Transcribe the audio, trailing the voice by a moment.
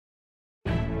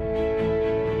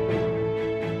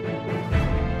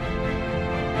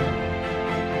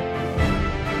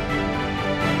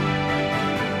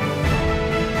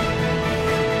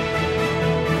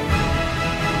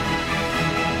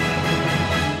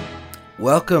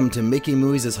Welcome to Making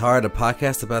Movies is Hard, a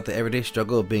podcast about the everyday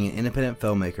struggle of being an independent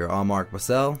filmmaker. I'm Mark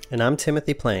Bussell. And I'm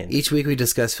Timothy Plain. Each week we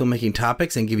discuss filmmaking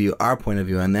topics and give you our point of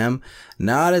view on them,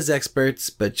 not as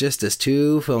experts, but just as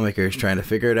two filmmakers trying to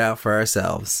figure it out for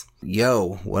ourselves.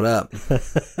 Yo, what up?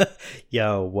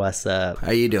 Yo, what's up?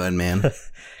 How you doing, man?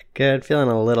 Good, feeling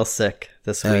a little sick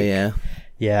this week. Oh, yeah?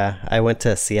 Yeah, I went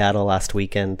to Seattle last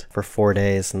weekend for 4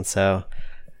 days, and so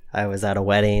I was at a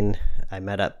wedding. I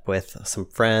met up with some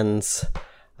friends,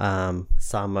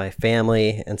 saw my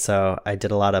family, and so I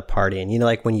did a lot of partying. You know,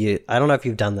 like when I don't know if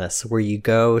you've done this, where you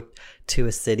go to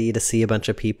a city to see a bunch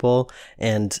of people,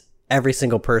 and every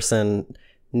single person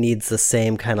needs the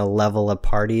same kind of level of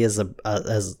party as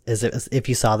if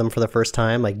you saw them for the first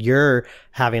time. Like, you're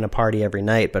having a party every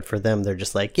night, but for them, they're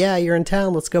just like, yeah, you're in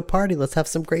town, let's go party, let's have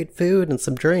some great food and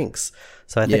some drinks.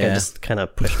 So I think I just kind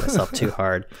of pushed myself too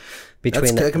hard.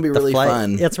 That can be really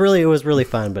fun. It was really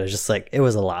fun, but it's just like, it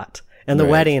was a lot. And the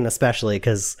wedding especially,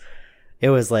 because it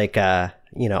was like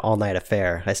all night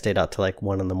affair. I stayed out till like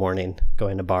 1 a.m.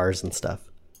 going to bars and stuff.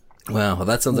 Wow, well,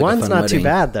 that sounds like One's a fun not wedding. Too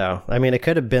bad though. I mean, it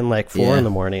could have been like 4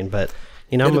 a.m, but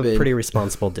I'm a pretty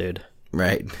responsible dude.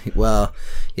 Right. Well,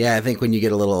 yeah, I think when you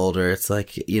get a little older, it's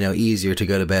like, easier to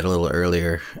go to bed a little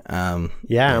earlier. I'm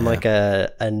like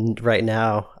right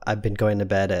now I've been going to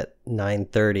bed at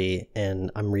 9:30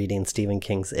 and I'm reading Stephen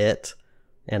King's It,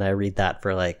 and I read that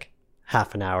for like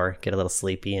half an hour, get a little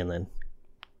sleepy, and then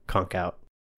conk out.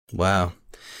 Wow.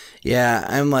 Yeah,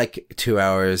 I'm like 2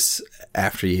 hours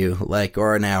after you,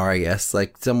 or an hour, I guess,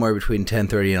 like somewhere between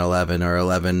 10:30 and 11, or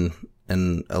 11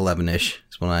 and 11ish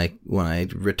is when I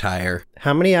retire.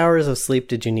 How many hours of sleep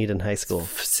did you need in high school?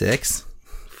 6,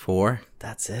 4.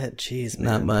 That's it. Jeez, man.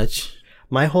 Not much.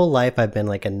 My whole life I've been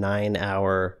like a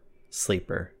 9-hour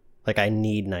sleeper. Like, I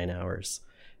need 9 hours.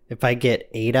 If I get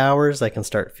 8 hours, I can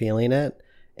start feeling it,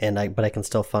 but I can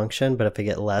still function. But if I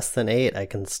get less than 8,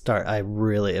 it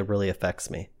really affects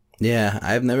me. Yeah,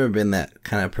 I've never been that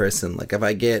kind of person. Like, if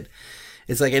I get,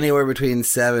 it's like anywhere between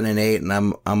 7 and 8, and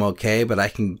I'm okay, but I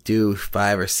can do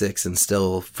 5 or 6 and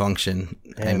still function.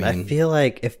 And I feel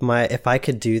like if I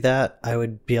could do that, I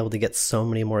would be able to get so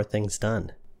many more things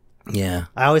done. Yeah.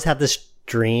 I always had this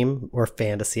dream, or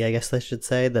fantasy, I guess I should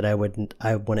say, that I wouldn't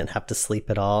have to sleep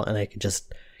at all, and I could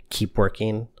just keep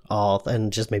working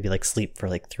and just maybe like sleep for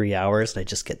like 3 hours, and I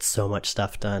just get so much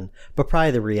stuff done. But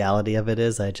probably the reality of it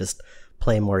is I just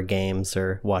play more games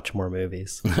or watch more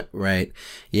movies. Right.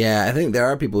 Yeah, I think there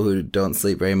are people who don't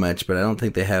sleep very much, but I don't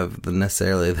think they have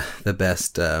necessarily the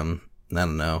best,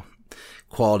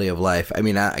 quality of life. I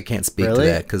mean, I can't speak to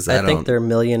that because I think they're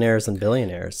millionaires and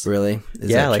billionaires. Really?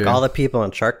 Is yeah, that like true? all the people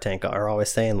on Shark Tank are always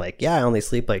saying like, yeah, I only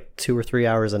sleep like 2 or 3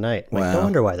 hours a night. Like, wow. No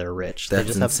wonder why they're rich. That's they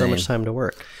just have so much time to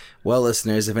work. Well,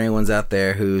 listeners, if anyone's out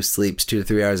there who sleeps 2 to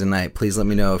 3 hours a night, please let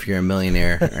me know if you're a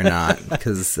millionaire or not,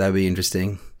 because that'd be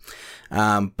interesting.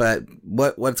 But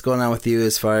what's going on with you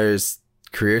as far as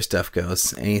career stuff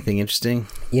goes? Anything interesting?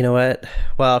 You know what?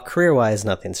 Well, career-wise,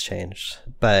 nothing's changed.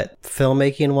 But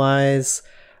filmmaking-wise,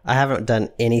 I haven't done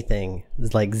anything,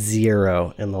 like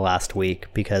zero in the last week,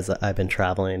 because I've been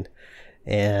traveling.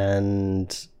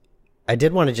 And I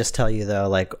did want to just tell you, though,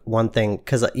 like one thing,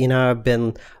 because, I've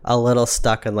been a little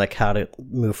stuck on like how to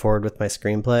move forward with my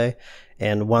screenplay.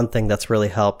 And one thing that's really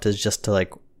helped is just to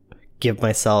like give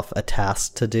myself a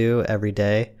task to do every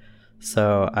day.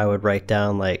 So I would write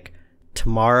down like,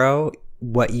 tomorrow,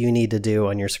 what you need to do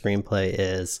on your screenplay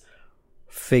is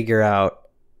figure out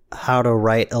how to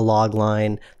write a log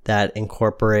line that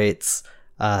incorporates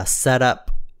setup,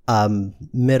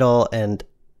 middle, and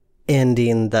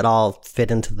ending that all fit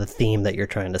into the theme that you're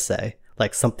trying to say.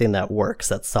 Like something that works,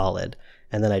 that's solid.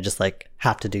 And then I just like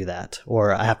have to do that.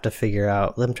 Or I have to figure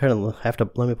out, let me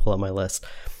pull up my list.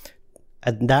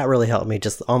 And that really helped me,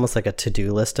 just almost like a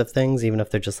to-do list of things, even if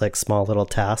they're just like small little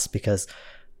tasks, because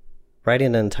writing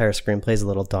an entire screenplay is a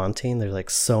little daunting. There's like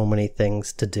so many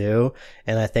things to do.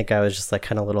 And I think I was just like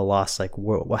kind of a little lost, like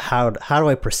how do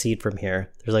I proceed from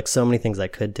here? There's like so many things I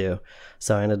could do.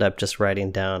 So I ended up just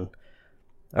writing down,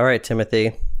 all right,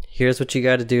 Timothy, here's what you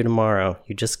got to do tomorrow.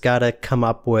 You just got to come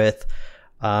up with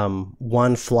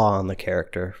one flaw in the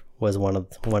character, was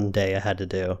one day I had to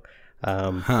do.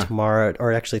 Tomorrow,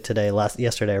 or actually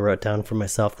yesterday I wrote down for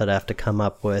myself that I have to come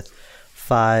up with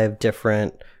 5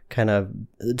 different kind of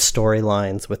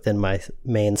storylines within my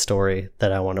main story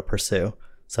that I want to pursue.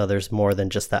 So there's more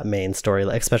than just that main story,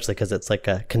 especially because it's like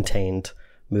a contained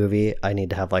movie. I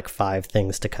need to have like 5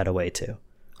 things to cut away to.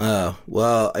 Oh,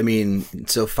 well, I mean,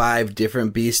 so 5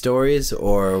 different B stories,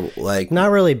 or like...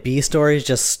 Not really B stories,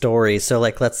 just stories. So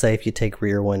like, let's say if you take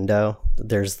Rear Window,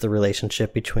 there's the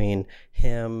relationship between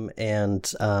him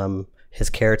and his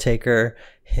caretaker,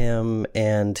 him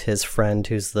and his friend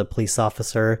who's the police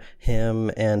officer,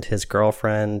 him and his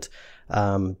girlfriend.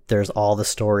 There's all the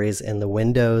stories in the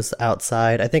windows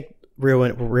outside. I think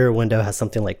Rear Window has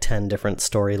something like 10 different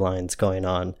storylines going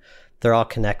on. They're all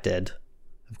connected,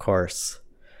 of course,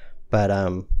 but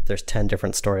there's 10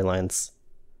 different storylines.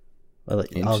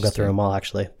 I'll go through them all,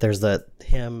 actually. There's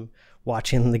him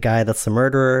watching the guy that's the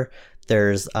murderer.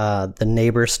 There's the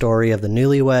neighbor story of the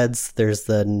newlyweds. There's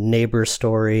the neighbor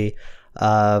story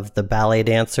of the ballet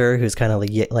dancer who's kind of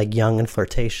like young and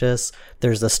flirtatious.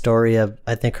 There's the story of,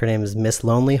 I think her name is Miss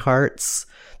Lonely Hearts.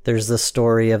 There's the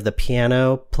story of the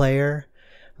piano player.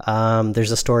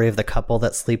 There's a story of the couple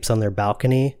that sleeps on their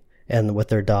balcony and with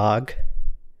their dog.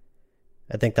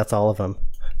 I think that's all of them.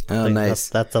 Oh, like, nice.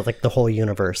 That's like the whole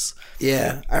universe.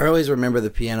 Yeah, I always remember the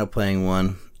piano playing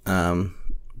one.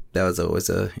 That was always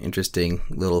a interesting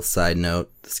little side note.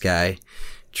 This guy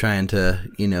trying to,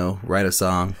 write a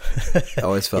song. I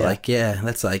always felt like,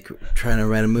 that's like trying to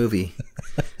write a movie.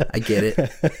 I get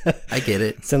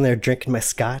it. Sitting there drinking my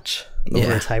scotch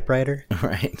over a typewriter.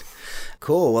 Right.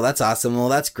 Cool. Well, that's awesome. Well,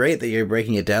 that's great that you're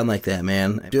breaking it down like that,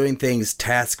 man. Doing things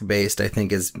task-based, I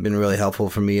think, has been really helpful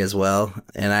for me as well.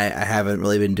 And I haven't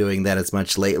really been doing that as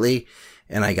much lately.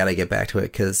 And I got to get back to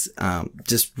it because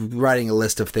just writing a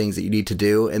list of things that you need to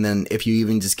do. And then if you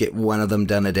even just get one of them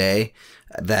done a day,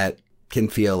 that can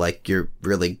feel like you're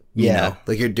really,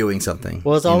 like you're doing something.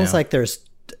 Well, it's almost like there's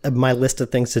my list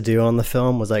of things to do on the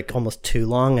film was like almost too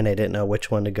long and I didn't know which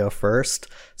one to go first.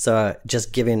 So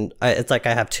it's like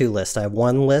I have two lists. I have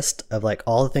one list of like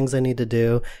all the things I need to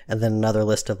do and then another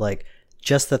list of like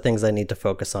just the things I need to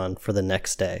focus on for the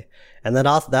next day. And that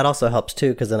also helps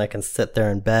too, because then I can sit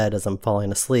there in bed as I'm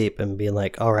falling asleep and be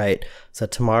like, all right, so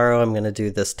tomorrow I'm going to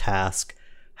do this task.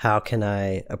 How can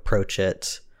I approach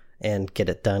it and get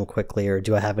it done quickly, or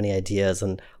do I have any ideas?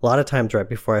 And a lot of times right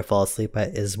before I fall asleep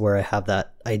is where I have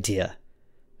that idea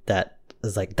that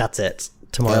is like, that's it.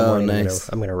 Tomorrow morning, nice.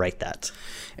 I'm going to write that.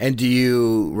 And do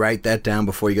you write that down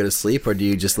before you go to sleep, or do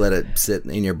you just let it sit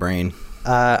in your brain?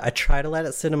 I try to let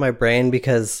it sit in my brain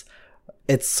because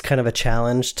it's kind of a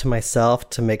challenge to myself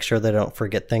to make sure that I don't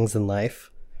forget things in life.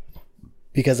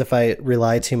 Because if I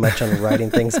rely too much on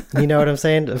writing things, you know what I'm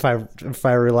saying? If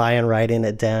I rely on writing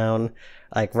it down,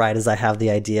 like right as I have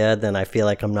the idea, then I feel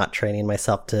like I'm not training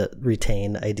myself to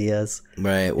retain ideas.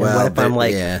 Right. Well, what if I'm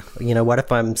like, what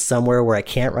if I'm somewhere where I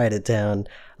can't write it down?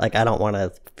 Like, I don't want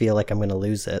to feel like I'm going to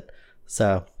lose it.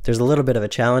 So there's a little bit of a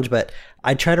challenge, but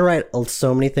I try to write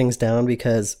so many things down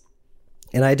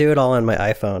and I do it all on my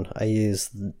iPhone. I use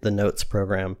the notes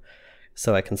program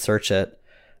so I can search it.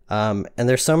 And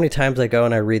there's so many times I go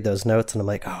and I read those notes and I'm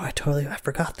like, oh, I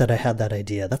forgot that I had that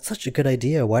idea. That's such a good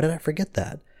idea. Why did I forget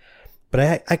that?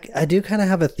 But I do kind of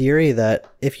have a theory that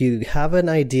if you have an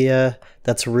idea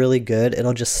that's really good,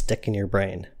 it'll just stick in your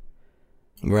brain.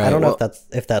 Right. I don't know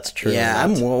if that's true. Yeah,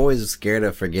 I'm always scared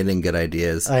of forgetting good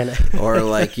ideas. I know. Or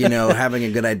like, having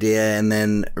a good idea and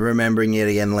then remembering it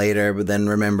again later, but then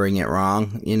remembering it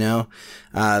wrong,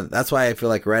 That's why I feel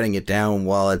like writing it down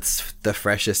while it's the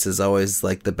freshest is always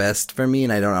like the best for me,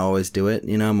 and I don't always do it.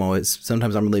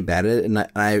 Sometimes I'm really bad at it, and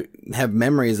I have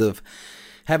memories of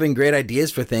having great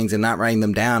ideas for things and not writing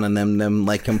them down, and them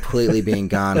like completely being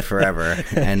gone forever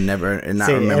and not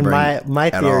remembering. And my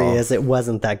theory is it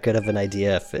wasn't that good of an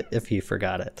idea if you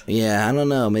forgot it. Yeah, I don't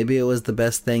know. Maybe it was the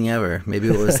best thing ever. Maybe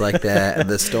it was like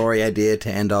the story idea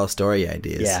to end all story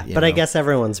ideas. Yeah, but I guess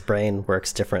everyone's brain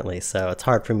works differently, so it's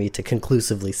hard for me to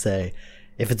conclusively say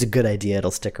if it's a good idea,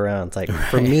 it'll stick around. It's like,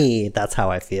 for me, that's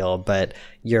how I feel, but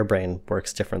your brain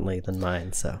works differently than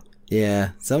mine, so. Yeah,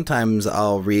 sometimes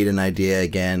I'll read an idea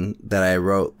again that I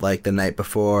wrote like the night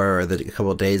before or a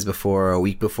couple of days before or a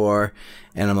week before,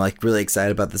 and I'm like really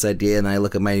excited about this idea, and I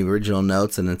look at my original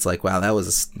notes and it's like, wow,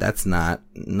 that's not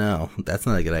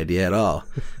a good idea at all.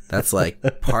 That's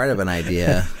like part of an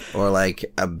idea or like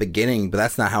a beginning, but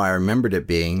that's not how I remembered it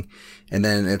being. And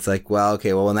then it's like, well,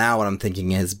 okay, well now what I'm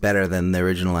thinking is better than the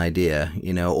original idea,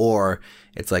 or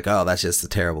it's like, oh, that's just a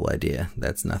terrible idea.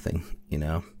 That's nothing,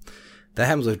 That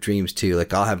happens with dreams too.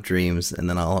 Like I'll have dreams and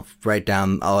then I'll write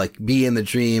down, I'll like be in the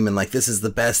dream and like, this is the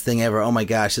best thing ever. Oh my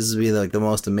gosh, this would be like the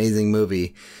most amazing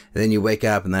movie. And then you wake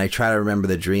up and then I try to remember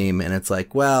the dream and it's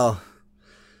like, well,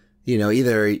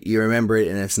 either you remember it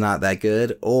and it's not that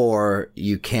good or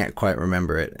you can't quite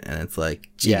remember it. And it's like,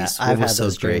 geez, yeah, I've had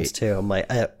those dreams too. I'm like,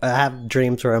 I have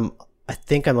dreams where I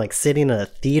think I'm like sitting in a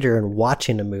theater and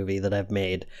watching a movie that I've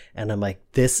made. And I'm like,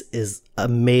 this is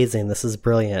amazing. This is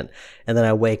brilliant. And then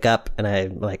I wake up and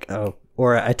I'm like, oh,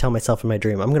 Or I tell myself in my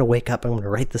dream, I'm going to wake up, I'm going to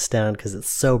write this down because it's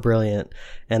so brilliant.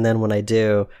 And then when I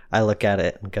do, I look at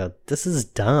it and go, this is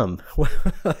dumb.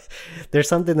 There's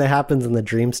something that happens in the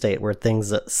dream state where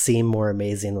things seem more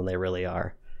amazing than they really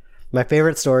are. My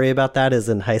favorite story about that is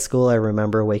in high school. I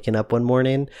remember waking up one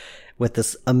morning with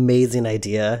this amazing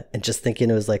idea and just thinking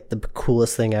it was like the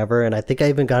coolest thing ever. And I think I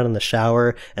even got in the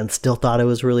shower and still thought it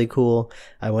was really cool.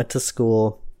 I went to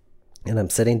school and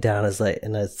I'm sitting down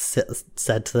and I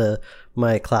said to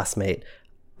my classmate,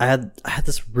 I had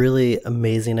this really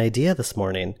amazing idea this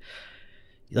morning.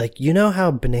 Like, you know how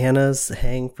bananas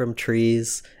hang from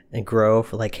trees and grow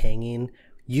for like hanging?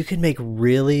 You can make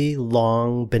really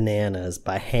long bananas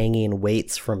by hanging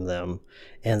weights from them.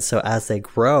 And so as they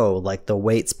grow, like the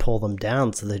weights pull them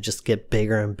down, so they just get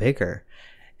bigger and bigger.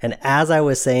 And as I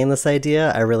was saying this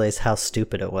idea, I realized how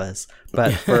stupid it was.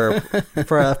 But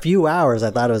for a few hours, I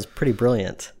thought it was pretty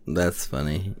brilliant. That's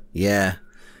funny. Yeah.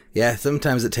 Yeah,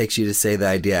 sometimes it takes you to say the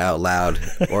idea out loud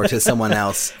or to someone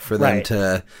else for them Right.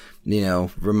 to,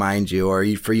 remind you, or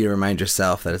for you to remind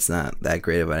yourself that it's not that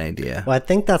great of an idea. Well, I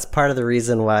think that's part of the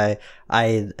reason why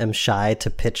I am shy to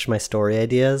pitch my story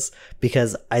ideas,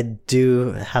 because I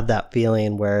do have that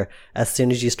feeling where as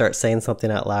soon as you start saying something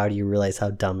out loud, you realize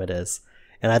how dumb it is.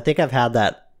 And I think I've had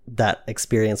that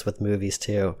experience with movies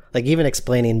too. Like even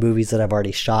explaining movies that I've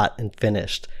already shot and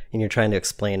finished, and you're trying to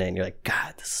explain it and you're like,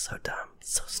 God, this is so dumb.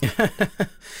 It's so stupid.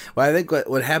 Well, I think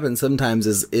what happens sometimes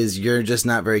is you're just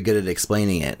not very good at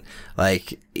explaining it.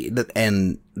 Like,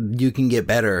 and you can get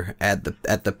better at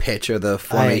the pitch or the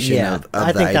formation of the idea.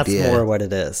 I think that's more what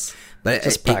it is. But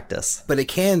just practice. But it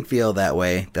can feel that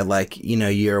way, that like,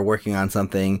 you're working on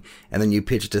something and then you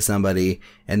pitch it to somebody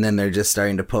and then they're just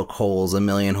starting to poke holes, a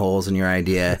million holes in your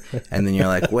idea. And then you're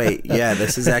like, wait, yeah,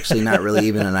 this is actually not really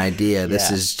even an idea. This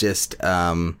is just,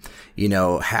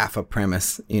 half a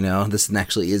premise, this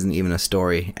actually isn't even a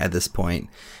story at this point.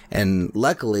 And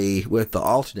luckily with the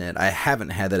alternate, I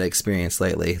haven't had that experience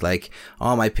lately. Like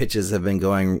all my pitches have been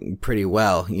going pretty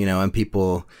well, and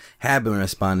people have been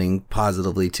responding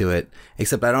positively to it.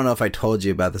 Except I don't know if I told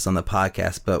you about this on the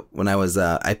podcast, but when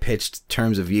I pitched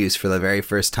Terms of Use for the very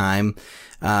first time,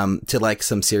 to like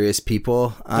some serious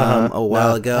people, a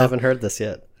while ago. I haven't heard this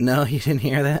yet. No, you didn't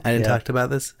hear that? I didn't talk about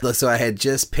this? So I had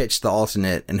just pitched the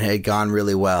alternate and it had gone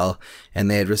really well and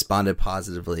they had responded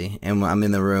positively. And I'm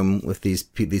in the room with these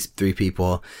three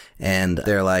people and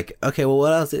they're like, okay, well,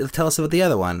 what else? Tell us about the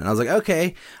other one. And I was like,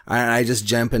 okay. And I just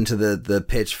jump into the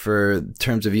pitch for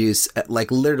Terms of Use, like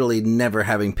literally never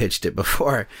having pitched it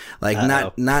before. Like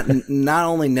not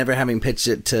only never having pitched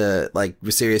it to like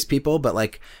serious people, but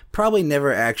like probably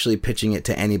never actually pitching it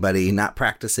to anybody, not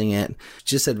practicing it.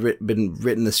 Just had been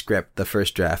written the script, the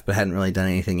first draft, but hadn't really done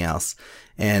anything else.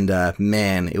 And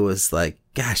man, it was like,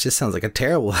 gosh, this sounds like a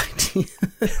terrible idea.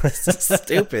 It's so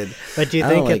stupid. But do you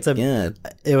think it's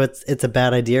a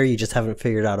bad idea, or you just haven't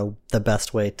figured out the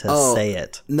best way to say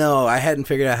it? No, I hadn't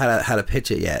figured out how to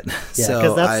pitch it yet. Yeah,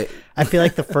 so I feel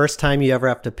like the first time you ever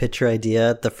have to pitch your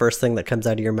idea, the first thing that comes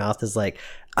out of your mouth is like,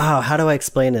 oh, how do I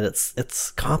explain it?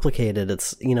 It's complicated.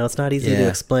 It's not easy to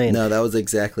explain. No, that was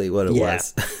exactly what it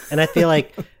was. And I feel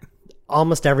like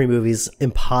almost every movie's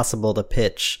impossible to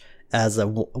pitch as a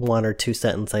 1 or 2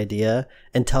 sentence idea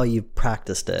until you've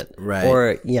practiced it. Right.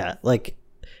 Or like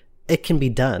it can be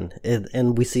done.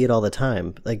 And we see it all the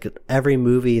time. Like every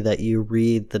movie that you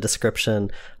read the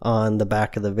description on the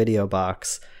back of the video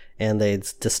box and they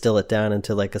distill it down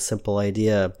into like a simple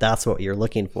idea, that's what you're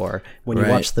looking for. When you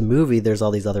watch the movie, there's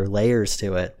all these other layers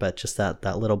to it, but just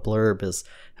that little blurb is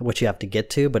what you have to get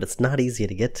to, but it's not easy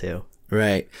to get to.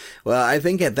 Right. Well, I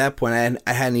think at that point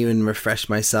I hadn't even refreshed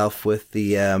myself with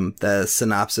the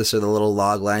synopsis or the little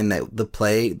log line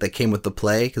that came with the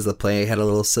play, because the play had a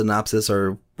little synopsis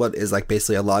or what is like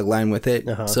basically a log line with it.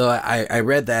 So I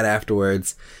read that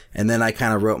afterwards, and then I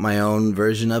kind of wrote my own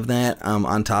version of that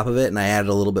on top of it, and I added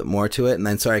a little bit more to it, and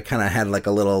then so I kind of had like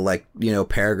a little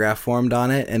paragraph formed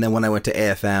on it, and then when I went to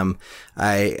AFM,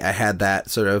 I had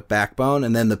that sort of backbone,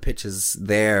 and then the pitches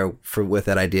there with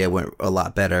that idea went a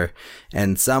lot better,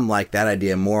 and some like that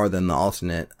idea more than the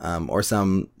alternate, or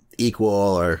some equal,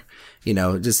 or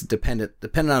just dependent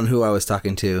on who I was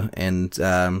talking to and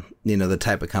the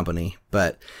type of company.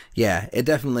 But yeah,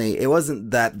 it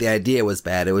wasn't that the idea was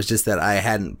bad. It was just that I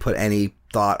hadn't put any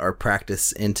thought or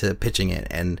practice into pitching it,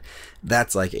 and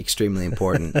That's like extremely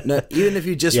important. No, even if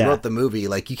you just Yeah. wrote the movie,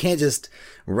 like you can't just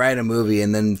write a movie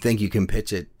and then think you can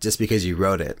pitch it just because you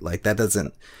wrote it. Like that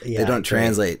doesn't, Yeah, they I don't agree.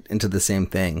 translate into the same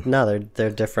thing. No, they're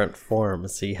different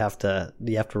forms. So you have to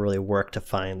really work to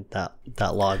find that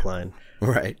log line.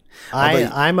 Right.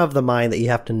 Although- I'm of the mind that you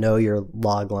have to know your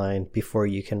log line before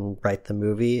you can write the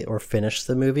movie or finish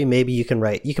the movie. Maybe you can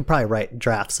probably write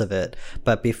drafts of it,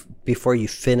 but before you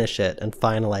finish it and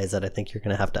finalize it, I think you're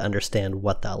going to have to understand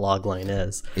what that log line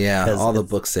is. yeah, 'Cause all the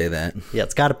books say that. Yeah,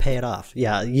 it's got to pay it off.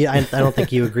 Yeah, I don't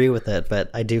think you agree with it,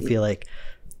 but I do feel like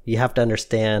you have to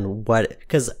understand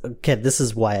because this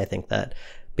is why I think that.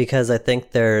 Because I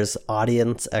think there's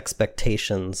audience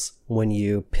expectations when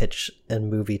you pitch a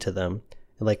movie to them.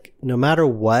 Like, no matter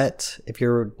what, if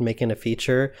you're making a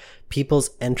feature,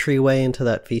 people's entryway into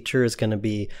that feature is going to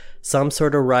be some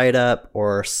sort of write-up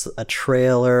or a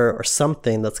trailer or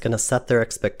something that's going to set their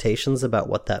expectations about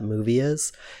what that movie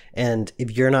is. And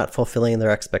if you're not fulfilling their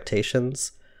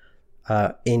expectations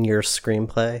in your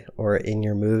screenplay or in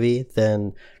your movie,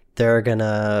 then they're going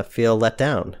to feel let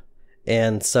down.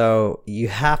 And so you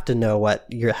have to know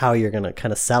how you're going to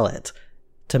kind of sell it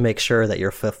to make sure that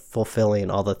you're fulfilling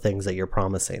all the things that you're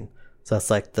promising. So that's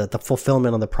like the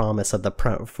fulfillment of the promise of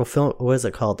what is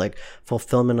it called? Like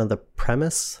fulfillment of the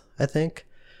premise, I think,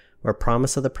 or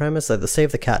promise of the premise. Like the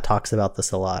Save the Cat talks about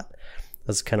this a lot.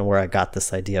 That's kind of where I got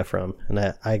this idea from, and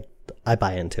I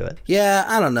buy into it. Yeah,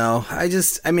 I don't know. I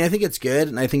think it's good,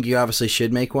 and I think you obviously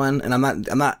should make one. And I'm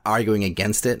not arguing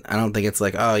against it. I don't think it's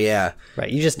like, oh yeah,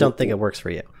 right. You just don't think it works for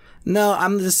you. No,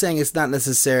 I'm just saying it's not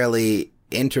necessarily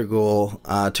integral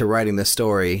to writing the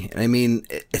story. And I mean,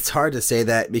 it's hard to say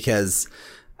that because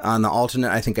on the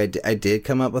alternate, I think I did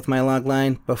come up with my log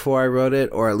line before I wrote it,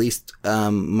 or at least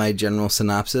my general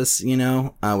synopsis,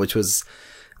 which was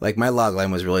like my log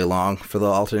line was really long for the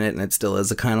alternate, and it still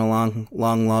is a kind of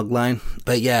long log line.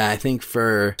 But yeah, I think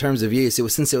for terms of use,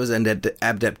 since it was an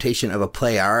adaptation of a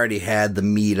play, I already had the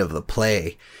meat of the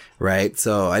play. Right.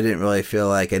 So I didn't really feel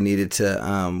like I needed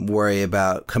to worry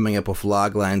about coming up with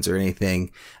log lines or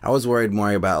anything. I was worried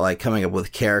more about like coming up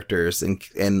with characters and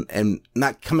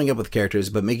not coming up with characters,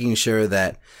 but making sure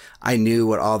that I knew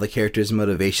what all the characters'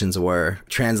 motivations were,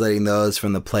 translating those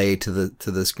from the play to the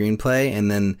screenplay.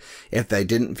 And then if I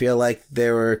didn't feel like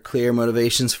there were clear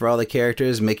motivations for all the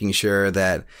characters, making sure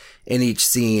that in each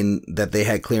scene that they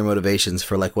had clear motivations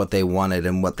for like what they wanted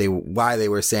and why they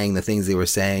were saying the things they were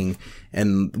saying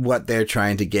and what they're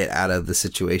trying to get out of the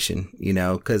situation,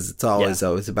 because it's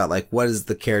always about like, what does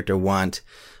the character want,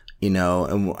 and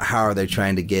how are they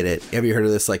trying to get it? Have you heard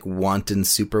of this like want and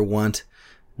super want?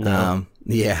 No.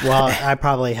 Yeah. Well, I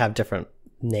probably have different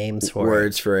names for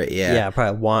words for it. Yeah. Yeah,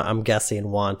 probably want. I'm guessing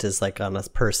want is like on a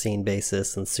per scene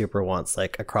basis, and super want's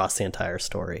like across the entire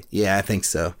story. Yeah, I think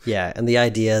so. Yeah, and the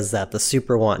idea is that the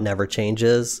super want never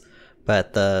changes,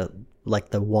 but the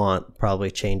want probably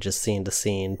changes scene to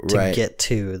scene to get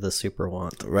to the super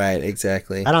want. Right,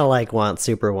 exactly. I don't like want,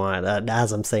 super want.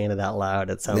 As I'm saying it out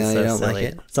loud, it sounds so silly. Like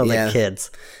it sounds like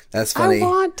kids. That's funny.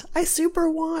 I super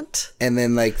want. And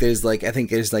then like there's like, I think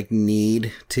there's like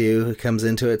need too comes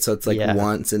into it. So it's like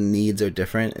wants and needs are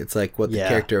different. It's like what the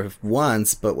character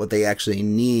wants, but what they actually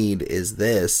need is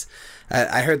this.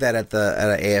 I heard that at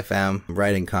an AFM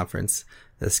writing conference.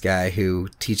 This guy who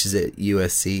teaches at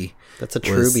USC. That's a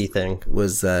Truby thing.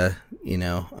 Was on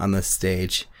the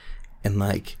stage, and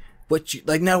like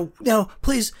now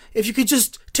please, if you could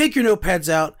just take your notepads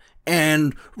out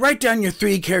and write down your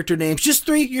 3 character names,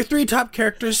 your 3 top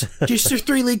characters, just your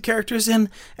 3 lead characters, and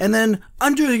then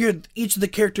under each of the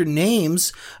character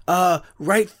names,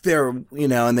 write their,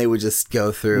 and they would just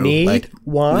go through need,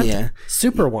 want,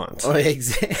 super want. Oh,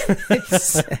 exactly.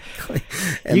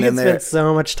 And you can spend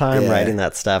so much time writing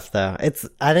that stuff, though.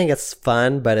 I think it's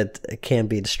fun, but it can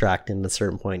be distracting at a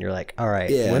certain point. You're like, all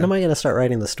right, when am I going to start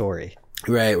writing the story?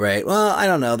 Right. Well, I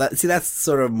don't know. That's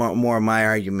sort of more my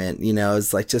argument,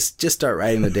 is like, just start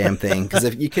writing the damn thing. Because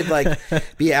if you could like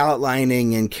be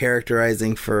outlining and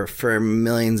characterizing for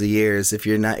millions of years, if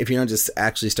you don't just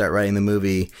actually start writing the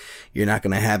movie, you're not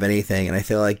going to have anything. And I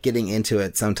feel like getting into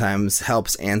it sometimes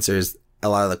helps answers a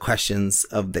lot of the questions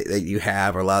that you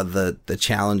have, or a lot of the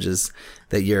challenges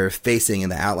that you're facing in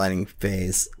the outlining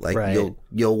phase. Like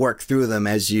you'll work through them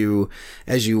as you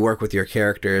work with your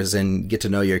characters and get to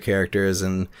know your characters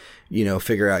and,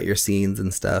 figure out your scenes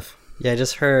and stuff. Yeah, I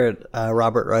just heard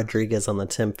Robert Rodriguez on the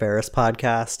Tim Ferriss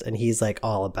podcast, and he's like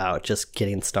all about just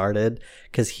getting started,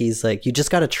 because he's like, you just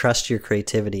got to trust your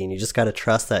creativity, and you just got to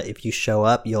trust that if you show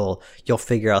up, you'll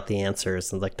figure out the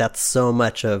answers. And like, that's so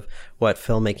much of what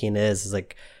filmmaking is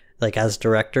like as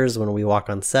directors, when we walk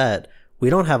on set,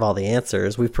 we don't have all the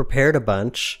answers. We've prepared a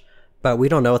bunch, but we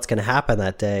don't know what's going to happen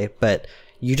that day, but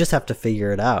you just have to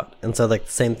figure it out. And so like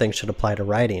the same thing should apply to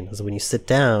writing, is when you sit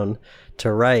down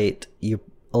to write,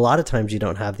 a lot of times you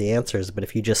don't have the answers, but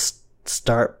if you just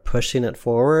start pushing it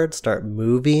forward, start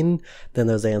moving, then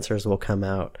those answers will come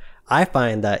out. I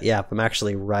find that, if I'm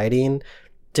actually writing,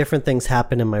 different things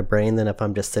happen in my brain than if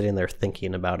I'm just sitting there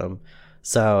thinking about them.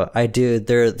 So I do,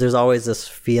 there's always this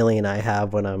feeling I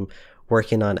have when I'm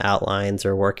working on outlines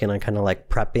or working on kind of like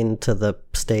prepping to the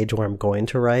stage where I'm going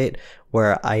to write,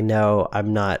 where I know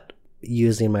I'm not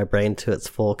using my brain to its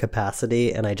full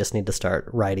capacity and I just need to start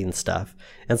writing stuff.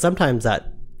 And sometimes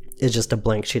that is just a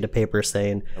blank sheet of paper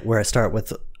saying, where I start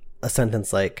with a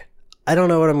sentence like, I don't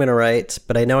know what I'm going to write,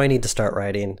 but I know I need to start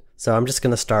writing. So I'm just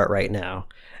going to start right now.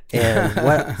 And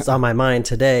what's on my mind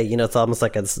today, it's almost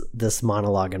like this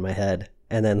monologue in my head.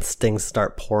 And then things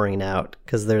start pouring out.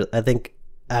 Because I think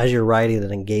as you're writing,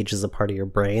 it engages a part of your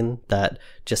brain that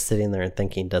just sitting there and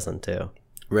thinking doesn't do.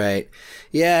 Right.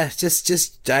 Yeah,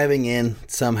 just diving in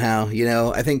somehow.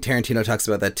 I think Tarantino talks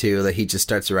about that too, that he just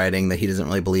starts writing, that he doesn't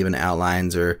really believe in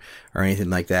outlines or anything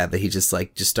like that, that he just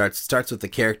starts with the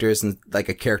characters and like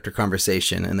a character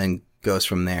conversation and then goes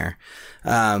from there.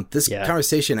 This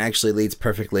conversation actually leads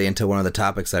perfectly into one of the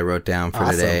topics I wrote down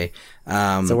for today.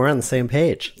 So we're on the same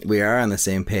page. We are on the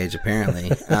same page,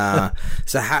 apparently.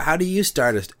 So how do you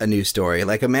start a new story?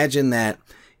 Like, imagine that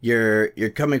you're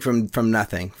coming from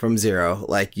nothing, from zero.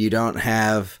 Like, you don't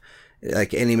have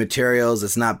like any materials.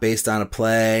 It's not based on a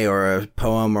play or a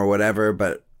poem or whatever,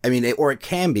 but I mean, it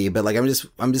can be, but like, I'm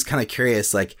just kind of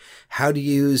curious, like, how do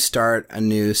you start a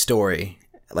new story?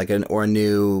 Like a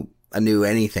new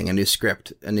anything, a new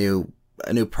script, a new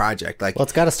project. Like, well,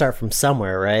 it's got to start from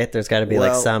somewhere, right? There's got to be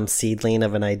like some seedling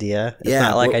of an idea. It's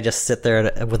not like I just sit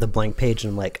there with a blank page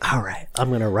and I'm like, all right, I'm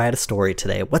going to write a story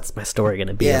today. What's my story going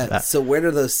to be about? So where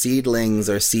do those seedlings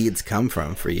or seeds come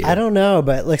from for you? I don't know,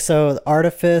 but like, so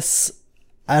Artifice,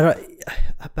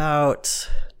 about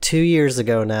 2 years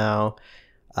ago now,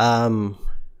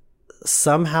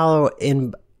 somehow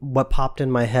what popped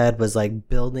in my head was like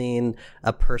building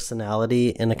a personality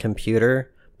in a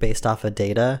computer based off of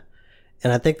data.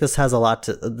 And I think this has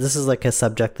this is like a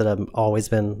subject that I've always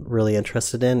been really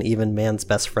interested in. Even Man's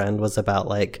Best Friend was about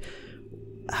like,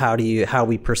 how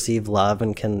we perceive love,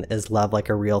 and is love like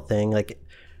a real thing? Like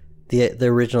the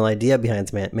original idea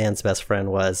behind Man's Best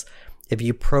Friend was, if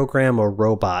you program a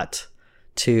robot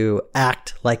to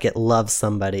act like it loves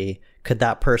somebody, could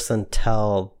that person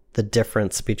tell the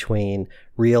difference between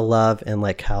real love and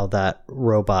like how that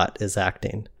robot is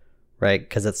acting, right?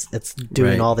 Because it's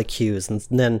doing all the cues. And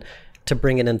then to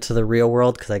bring it into the real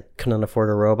world, because I couldn't afford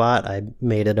a robot, I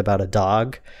made it about a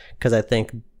dog, because I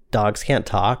think dogs can't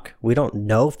talk. We don't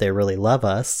know if they really love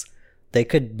us. They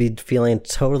could be feeling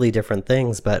totally different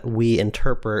things, but we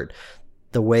interpret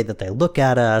the way that they look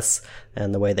at us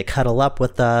and the way they cuddle up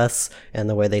with us and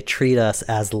the way they treat us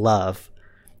as love.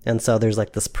 And so there's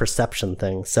like this perception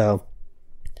thing. So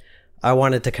I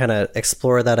wanted to kind of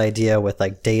explore that idea with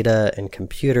like data and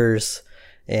computers.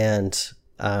 And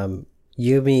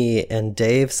Yumi and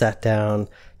Dave sat down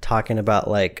talking about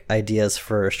like ideas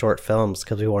for short films,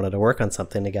 because we wanted to work on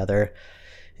something together.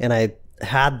 And I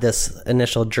had this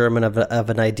initial germ of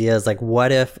an idea, is like,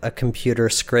 what if a computer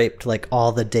scraped like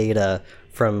all the data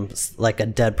from like a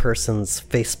dead person's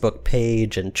Facebook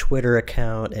page and Twitter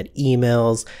account and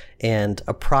emails and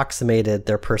approximated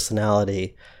their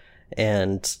personality,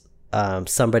 and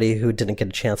somebody who didn't get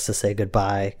a chance to say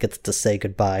goodbye gets to say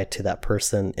goodbye to that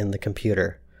person in the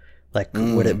computer. Like,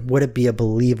 would it be a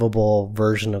believable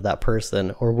version of that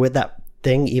person, or would that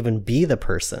thing even be the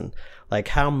person? Like,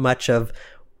 how much of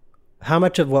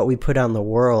what we put out in the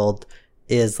world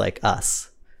is like us?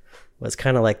 Was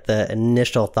kind of like the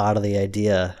initial thought of the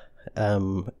idea.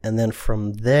 And then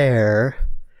from there,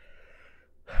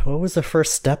 what was the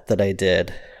first step that I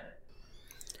did?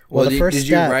 Well, did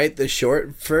you write the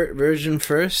short version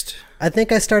first? I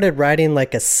think I started writing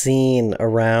like a scene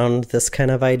around this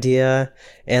kind of idea,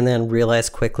 and then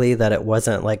realized quickly that it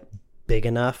wasn't like big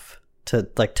enough to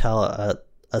like tell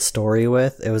a story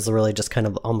with. It was really just kind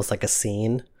of almost like a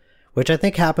scene, which I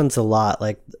think happens a lot.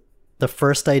 Like, the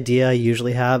first idea I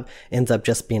usually have ends up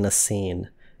just being a scene,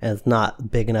 and it's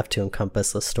not big enough to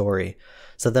encompass a story.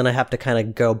 So then I have to kind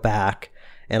of go back,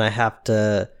 and I have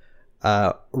to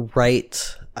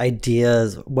write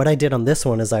ideas. What I did on this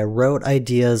one is I wrote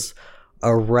ideas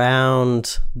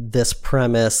around this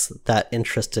premise that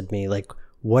interested me. Like,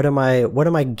 what am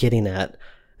I getting at?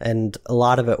 And a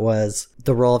lot of it was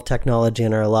the role of technology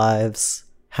in our lives,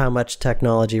 how much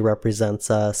technology represents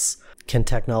us. Can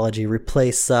technology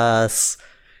replace us?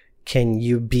 Can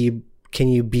you be can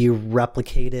you be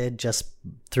replicated just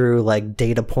through like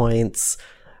data points?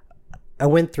 I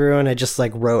went through and I just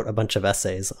like wrote a bunch of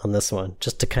essays on this one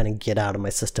just to kind of get out of my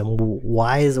system.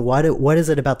 What is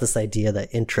it about this idea that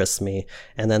interests me?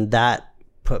 And then that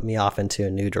put me off into a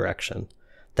new direction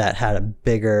that had a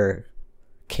bigger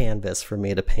canvas for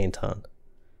me to paint on,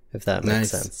 if that makes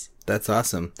sense. That's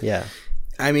awesome. Yeah.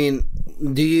 I mean,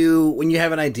 when you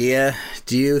have an idea,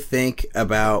 do you think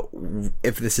about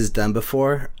if this is done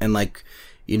before? And like,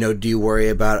 do you worry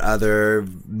about other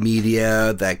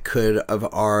media that could have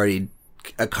already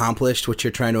accomplished what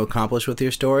you're trying to accomplish with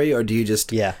your story? Or do you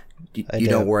just, you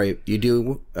don't worry? You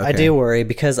do? Okay. I do worry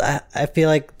because I feel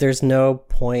like there's no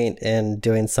point in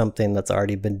doing something that's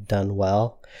already been done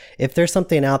well. If there's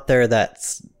something out there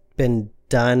that's been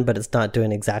done, but it's not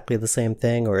doing exactly the same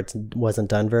thing, or it wasn't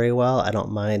done very well, I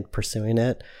don't mind pursuing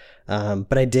it.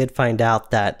 But I did find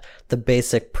out that the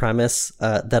basic premise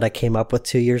that I came up with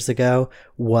 2 years ago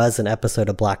was an episode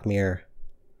of Black Mirror.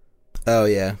 Oh,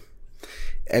 yeah.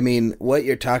 I mean, what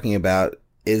you're talking about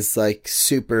is like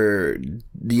super,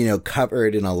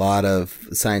 covered in a lot of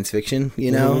science fiction,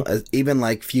 even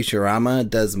like Futurama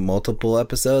does multiple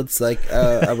episodes like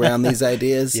around these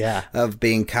ideas of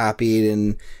being copied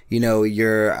and,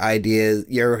 your ideas,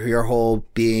 your whole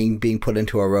being put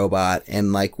into a robot,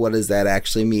 and like, what does that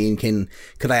actually mean?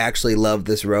 Could I actually love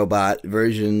this robot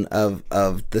version of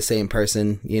the same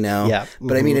person, Yeah.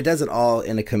 But I mean, it does it all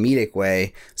in a comedic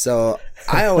way. So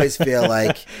I always feel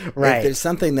like if there's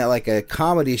something that like a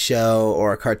comedy show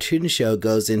or a cartoon show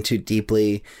goes into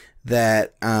deeply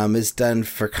that is done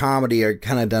for comedy or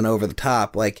kind of done over the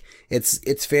top, like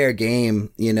it's fair game,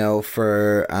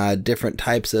 for different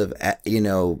types of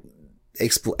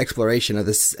exploration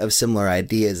of similar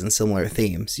ideas and similar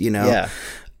themes,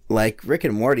 like Rick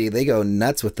and Morty, they go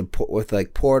nuts with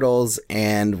like portals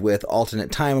and with alternate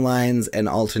timelines and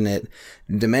alternate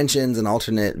dimensions and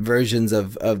alternate versions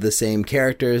of the same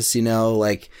characters,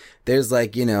 like there's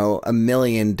like, a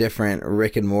million different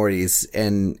Rick and Mortys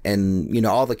and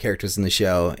all the characters in the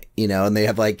show, and they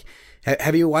have like,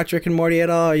 have you watched Rick and Morty at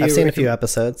all? I've seen a few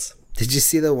episodes. Did you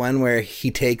see the one where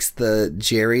he takes the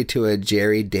Jerry to a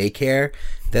Jerry daycare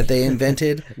that they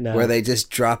invented? No. Where they just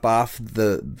drop off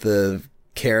the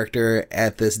character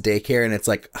at this daycare, and it's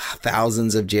like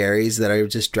thousands of Jerrys that are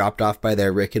just dropped off by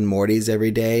their Rick and Mortys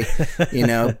every day,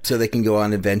 so they can go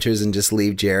on adventures and just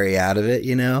leave Jerry out of it,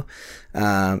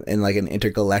 and like an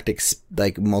intergalactic,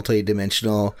 like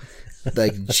multi-dimensional,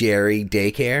 like Jerry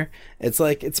daycare. It's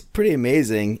like, it's pretty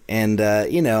amazing. And,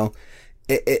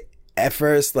 it at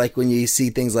first, like when you see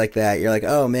things like that, you're like,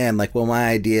 oh man, like, well, my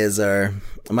ideas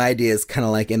kind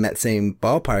of like in that same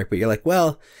ballpark, but you're like,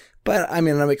 well, but I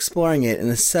mean, I'm exploring it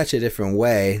in such a different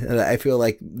way that I feel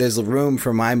like there's room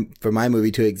for my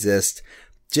movie to exist,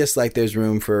 just like there's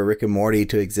room for Rick and Morty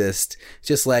to exist,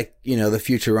 just like, the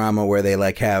Futurama where they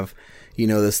like have,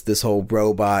 this whole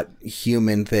robot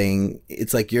human thing.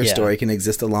 It's like your story can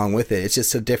exist along with it. It's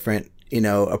just a different,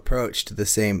 approach to the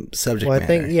same subject matter.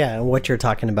 Well, I think, what you're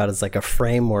talking about is like a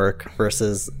framework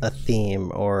versus a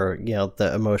theme, or,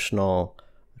 the emotional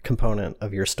component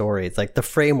of your story. It's like the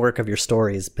framework of your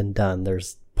story has been done.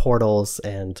 There's portals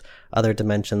and other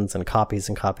dimensions and copies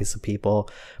of people,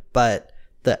 but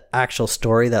the actual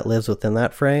story that lives within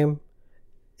that frame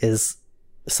is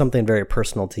something very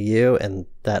personal to you and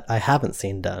that I haven't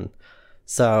seen done.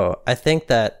 So I think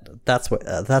that's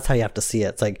how you have to see it.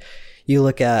 It's like you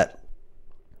look at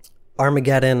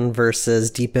Armageddon versus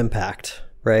Deep Impact,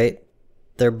 right?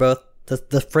 They're both,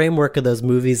 the framework of those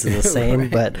movies is the same,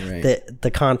 but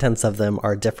the contents of them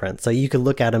are different. So you could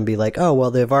look at them and be like, oh,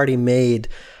 well, they've already made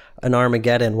an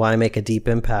Armageddon, why make a Deep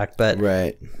Impact? But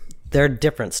they're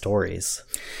different stories.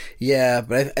 Yeah,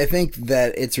 but I think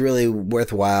that it's really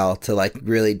worthwhile to like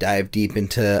really dive deep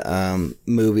into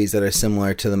movies that are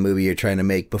similar to the movie you're trying to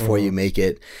make before you make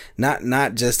it.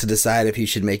 Not just to decide if you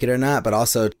should make it or not, but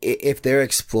also if they're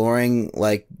exploring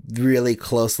like really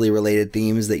closely related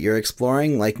themes that you're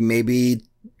exploring, like maybe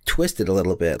twist it a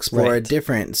little bit, explore a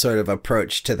different sort of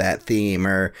approach to that theme,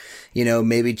 or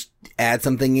maybe add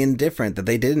something in different that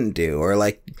they didn't do, or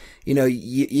like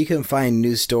you can find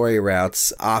new story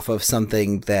routes off of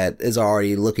something that is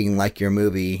already looking like your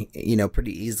movie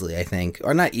pretty easily, I think.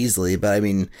 Or not easily, but I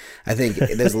mean, I think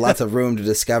there's lots of room to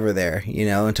discover there,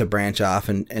 and to branch off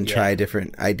and try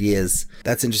different ideas.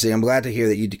 That's interesting. I'm glad to hear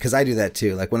that you do, because I do that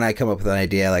too. Like when I come up with an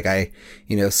idea, like I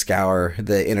scour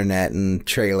the internet and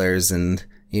trailers and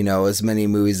as many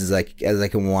movies as I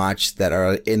can watch that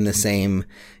are in the same,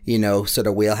 sort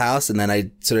of wheelhouse. And then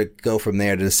I sort of go from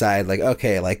there to decide like,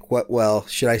 okay, like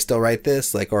should I still write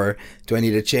this? Like, or do I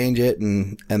need to change it?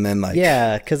 And then like,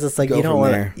 yeah, cause it's like, you don't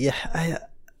want to, yeah,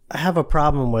 I have a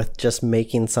problem with just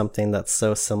making something that's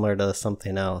so similar to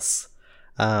something else.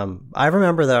 I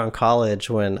remember though in college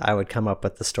when I would come up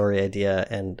with the story idea,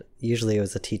 and usually it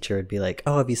was a teacher would be like,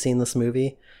 "Oh, have you seen this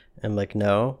movie?" I'm like,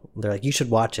 "No." They're like, "You should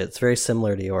watch it. It's very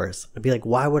similar to yours." I'd be like,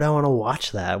 "Why would I want to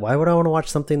watch that? Why would I want to watch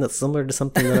something that's similar to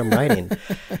something that I'm writing?"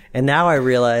 And now I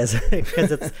realize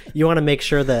because you want to make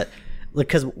sure that,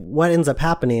 because what ends up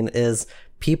happening is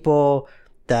people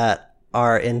that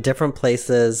are in different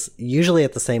places, usually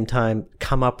at the same time,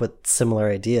 come up with similar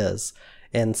ideas.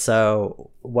 And so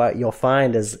what you'll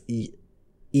find is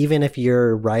even if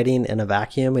you're writing in a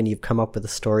vacuum and you've come up with a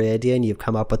story idea and you've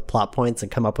come up with plot points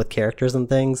and come up with characters and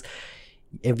things,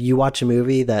 if you watch a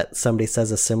movie that somebody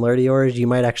says is similar to yours, you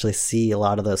might actually see a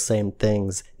lot of those same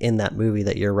things in that movie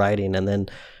that you're writing. And then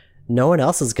no one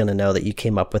else is going to know that you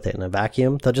came up with it in a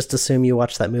vacuum. They'll just assume you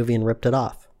watched that movie and ripped it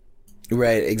off.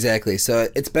 Right, exactly. So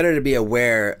it's better to be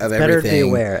aware of everything. Better to be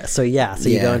aware. So you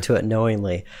go into it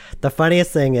knowingly. The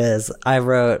funniest thing is I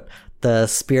wrote the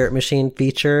Spirit Machine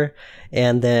feature,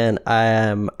 and then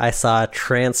I saw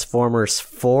Transformers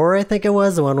 4, I think it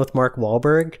was, the one with Mark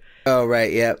Wahlberg. Oh,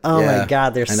 right, yeah. Oh my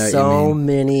God, there's so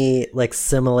many like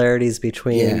similarities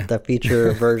between the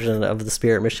feature version of the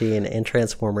Spirit Machine and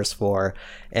Transformers 4,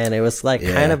 and it was like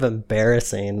kind of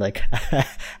embarrassing, like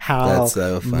how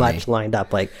much lined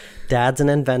up. Like, dad's an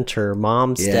inventor,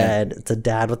 mom's dead, it's a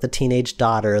dad with a teenage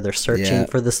daughter, they're searching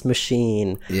for this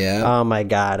machine. Yeah. Oh my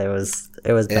God, it was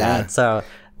bad. So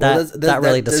that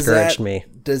really discouraged me.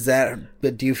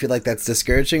 But do you feel like that's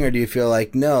discouraging, or do you feel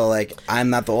like, no, like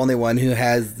I'm not the only one who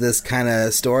has this kind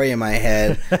of story in my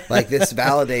head? Like, this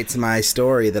validates my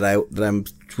story that I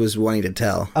was wanting to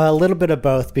tell. A little bit of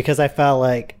both, because I felt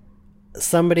like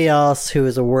somebody else who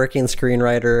is a working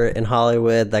screenwriter in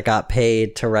Hollywood that got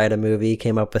paid to write a movie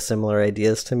came up with similar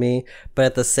ideas to me. But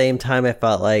at the same time, I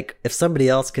felt like if somebody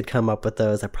else could come up with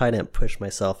those, I probably didn't push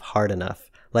myself hard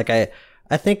enough. Like,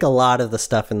 I think a lot of the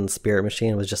stuff in Spirit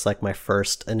Machine was just like my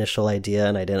first initial idea,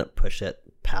 and I didn't push it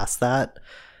past that,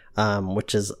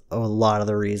 which is a lot of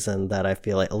the reason that I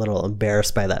feel like a little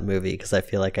embarrassed by that movie, because I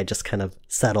feel like I just kind of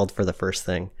settled for the first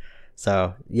thing.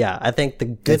 So yeah, I think the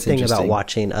good thing about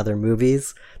watching other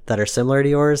movies that are similar to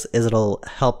yours is it'll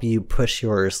help you push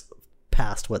yours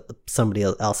past what somebody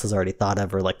else has already thought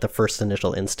of, or like the first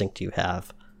initial instinct you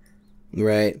have.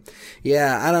 Right.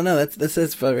 Yeah, I don't know.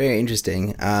 That's very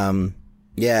interesting.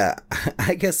 Yeah,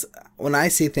 I guess when I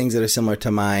see things that are similar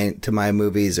to my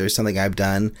movies or something I've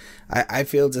done, I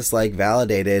feel just like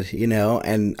validated,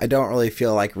 and I don't really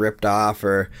feel like ripped off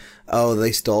or, oh,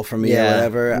 they stole from me or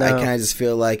whatever. No. I kind of just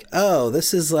feel like, oh,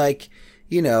 this is like,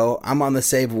 I'm on the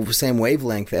same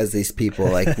wavelength as these people.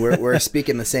 Like we're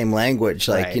speaking the same language.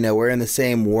 Like, right. We're in the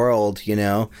same world,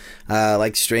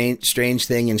 like Strange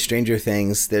Thing and Stranger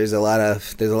Things. There's a lot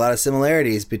of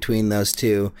similarities between those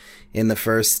two in the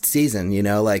first season,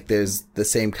 like there's the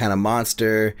same kind of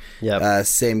monster,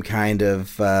 same kind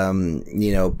of,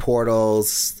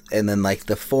 portals. And then like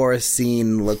the forest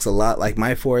scene looks a lot like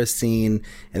my forest scene.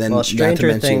 And then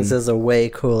Stranger Things is a way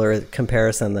cooler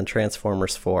comparison than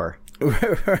Transformers 4.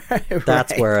 Right.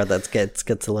 That's where that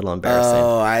gets a little embarrassing.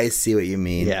 Oh, I see what you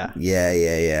mean.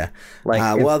 Yeah.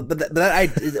 Like, but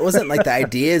it wasn't like the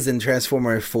ideas in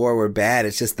Transformers 4 were bad.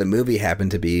 It's just the movie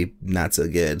happened to be not so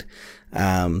good.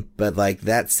 But like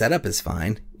that setup is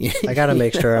fine. I gotta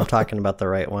make sure I'm talking about the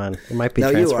right one. It might be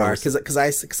Transformers. You are,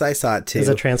 because I saw it too. Is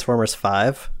it Transformers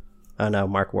 5? Oh no,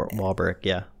 Mark Wahlberg.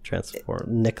 Yeah,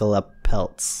 Nicola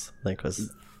Peltz, I think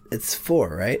was. It's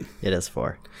 4, right? It is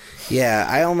 4. Yeah,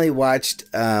 I only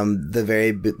watched the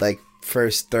very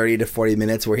first 30 to 40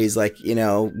 minutes where he's like,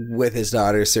 with his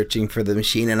daughter searching for the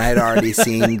machine, and I'd already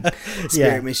seen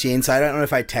Spirit Machine, so I don't know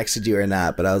if I texted you or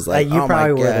not, but I was like, you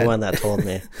probably were the one that told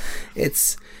me.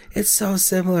 It's so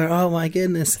similar. Oh my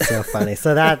goodness. So funny.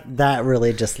 So that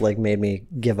really just like made me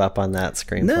give up on that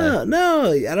screenplay.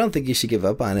 No, I don't think you should give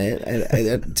up on it.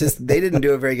 They didn't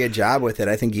do a very good job with it.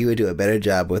 I think you would do a better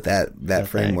job with that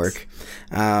framework.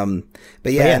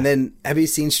 But yeah, and then have you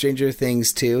seen Stranger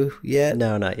Things 2 yet?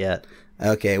 No, not yet.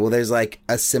 Okay, well there's like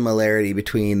a similarity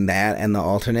between that and the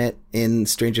alternate in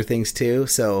Stranger Things 2.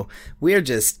 So we're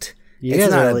just You it's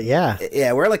guys not are,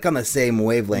 yeah, we're like on the same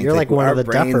wavelength. You're like one our of the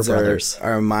Duffer brains brothers.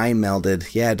 are mind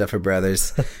melded. Yeah, Duffer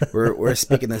brothers. we're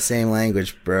speaking the same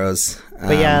language, bros.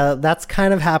 But yeah, that's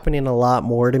kind of happening a lot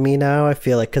more to me now. I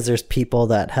feel like because there's people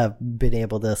that have been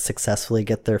able to successfully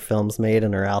get their films made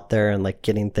and are out there and like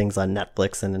getting things on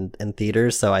Netflix and in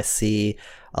theaters. So I see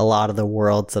a lot of the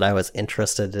worlds that I was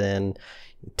interested in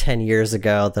 10 years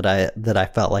ago that I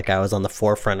felt like I was on the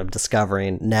forefront of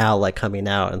discovering now, like coming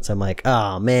out. And so I'm like,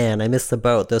 oh man, I missed the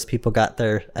boat. Those people got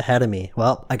there ahead of me.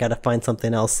 Well, I got to find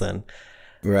something else then.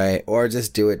 Right. Or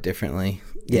just do it differently.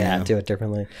 Yeah, do it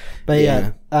differently. But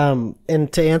yeah.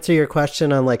 And to answer your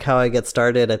question on like how I get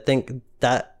started, I think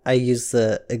that I use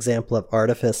the example of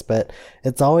Artifice, but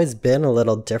it's always been a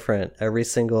little different. Every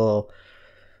single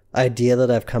idea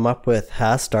that I've come up with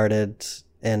has started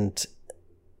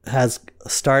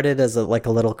as a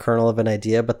little kernel of an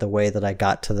idea, but the way that I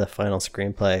got to the final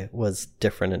screenplay was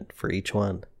different for each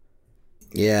one.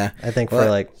 Yeah. I think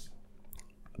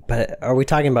but are we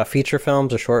talking about feature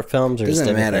films or short films or just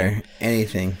doesn't anything? matter.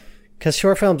 Anything. Because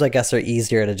short films, I guess, are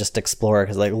easier to just explore.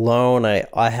 Because like Lone,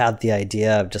 I had the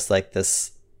idea of just like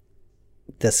this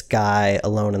guy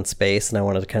alone in space, and I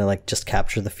wanted to kind of like just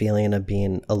capture the feeling of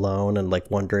being alone and like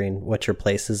wondering what your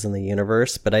place is in the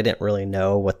universe. But I didn't really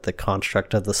know what the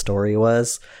construct of the story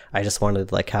was. I just wanted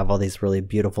to like have all these really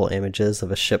beautiful images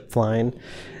of a ship flying.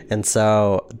 And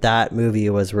so that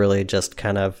movie was really just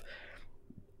kind of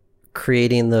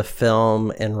creating the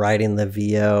film and writing the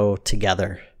VO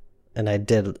together. And I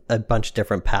did a bunch of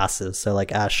different passes. So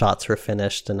like as shots were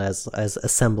finished and as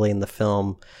assembling the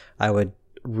film, I would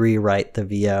rewrite the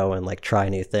VO and like try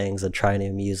new things and try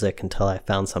new music until I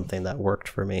found something that worked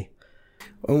for me.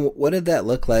 What did that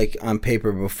look like on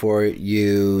paper before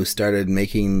you started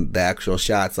making the actual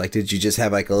shots? Like, did you just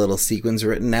have like a little sequence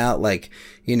written out, like,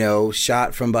 you know,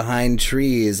 shot from behind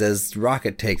trees as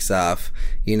rocket takes off,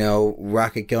 you know,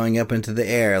 rocket going up into the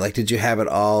air? Like, did you have it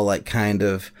all like kind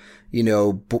of, you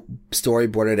know,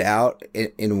 storyboarded out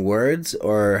in words,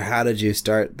 or how did you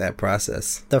start that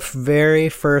process? The very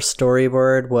first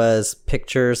storyboard was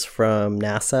pictures from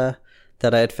NASA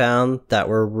that I had found that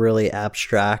were really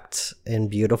abstract and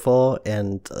beautiful,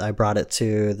 and I brought it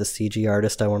to the CG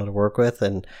artist I wanted to work with,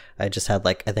 and I just had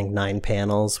like I think 9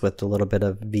 panels with a little bit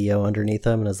of VO underneath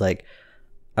them, and I was like,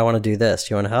 I want to do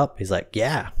this, you want to help? He's like,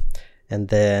 yeah. And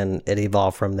then it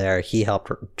evolved from there. He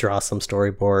helped draw some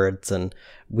storyboards, and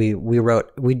we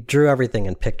drew everything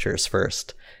in pictures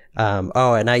first.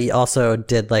 And I also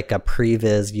did like a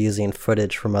previs using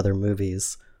footage from other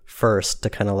movies first to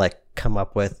kind of like come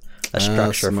up with a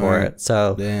structure for it.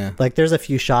 So like there's a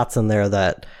few shots in there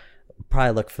that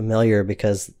probably look familiar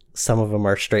because some of them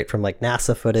are straight from like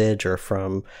NASA footage or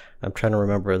from, I'm trying to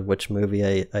remember which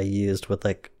movie I used with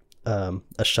like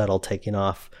a shuttle taking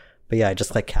off. But yeah, I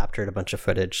just like captured a bunch of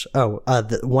footage.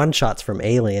 The one shot's from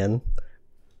Alien.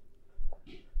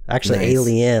 Actually, nice.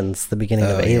 Aliens, the beginning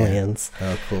of Aliens.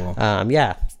 Yeah. Oh, cool.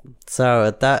 Yeah.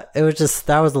 So that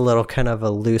was a little kind of a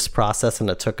loose process, and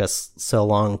it took us so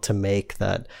long to make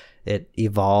that it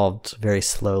evolved very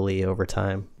slowly over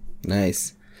time.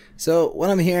 Nice. So what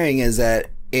I'm hearing is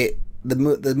that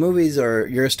the movies or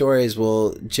your stories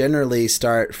will generally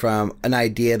start from an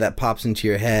idea that pops into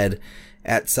your head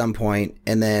at some point,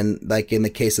 and then like in the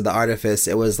case of the Artifice,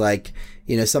 it was like,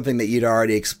 you know, something that you'd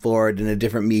already explored in a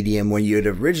different medium when you'd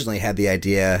originally had the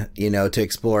idea, you know, to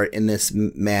explore it in this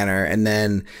manner, and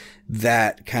then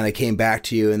that kind of came back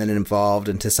to you and then it evolved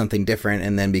into something different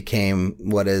and then became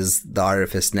what is the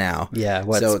Artifice now. Yeah,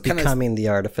 what's becoming the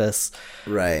Artifice.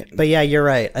 Right. But yeah, you're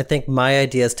right. I think my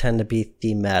ideas tend to be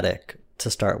thematic to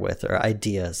start with, or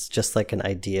ideas, just like an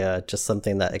idea, just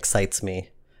something that excites me.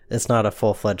 It's not a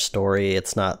full-fledged story.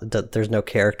 It's not, there's no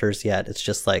characters yet. It's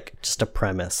just a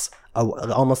premise,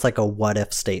 almost like a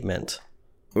what-if statement.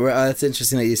 Well, it's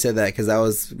interesting that you said that, because I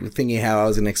was thinking how I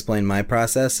was going to explain my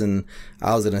process, and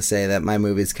I was going to say that my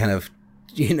movies kind of,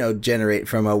 you know, generate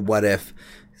from a what-if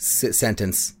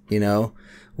sentence, you know?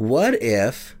 What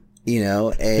if, you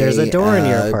know, there's a door in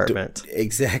your apartment.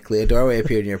 Exactly, a doorway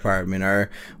appeared in your apartment. Or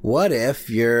what if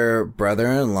your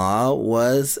brother-in-law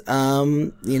was,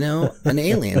 you know, an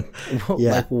alien?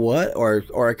 Yeah. Like what?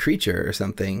 Or a creature or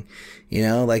something, you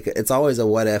know? Like, it's always a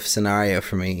what-if scenario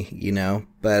for me, you know?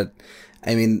 But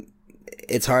I mean,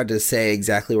 it's hard to say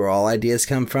exactly where all ideas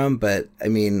come from, but I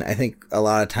mean, I think a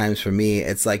lot of times for me,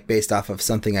 it's like based off of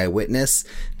something I witness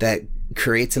that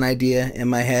creates an idea in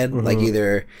my head. Mm-hmm. Like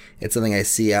either it's something I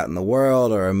see out in the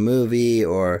world, or a movie,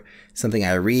 or something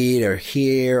I read or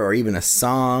hear, or even a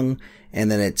song. And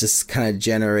then it just kind of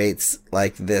generates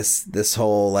like this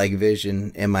whole like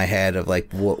vision in my head of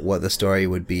like what the story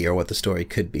would be or what the story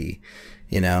could be.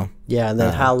 you know? Yeah. And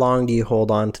then how long do you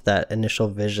hold on to that initial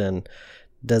vision?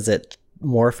 Does it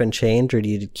morph and change, or do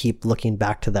you keep looking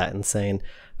back to that and saying,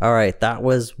 all right, that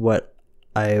was what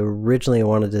I originally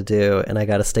wanted to do, and I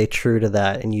got to stay true to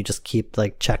that, and you just keep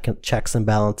like checks and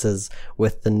balances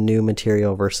with the new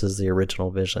material versus the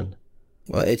original vision?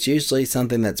 Well, it's usually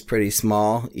something that's pretty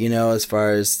small, you know, as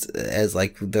far as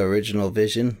like the original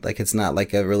vision. Like, it's not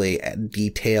like a really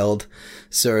detailed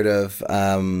sort of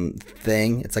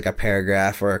thing. It's like a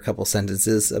paragraph or a couple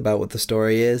sentences about what the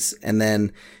story is. And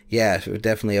then, yeah, it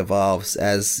definitely evolves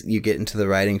as you get into the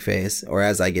writing phase, or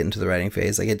as I get into the writing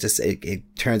phase. Like,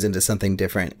 it turns into something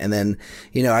different. And then,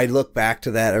 you know, I look back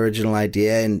to that original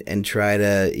idea and try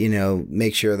to, you know,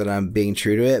 make sure that I'm being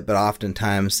true to it. But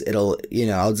oftentimes it'll, you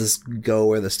know, I'll just go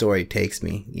where the story takes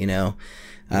me, you know,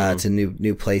 to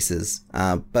new places.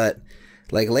 But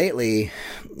like lately,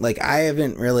 like I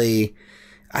haven't really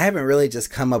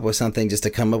just come up with something just to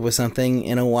come up with something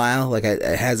in a while. Like it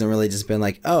hasn't really just been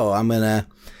like, oh, I'm gonna,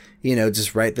 you know,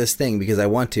 just write this thing because I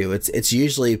want to. It's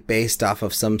usually based off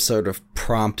of some sort of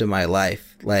prompt in my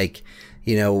life. Like,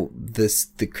 you know,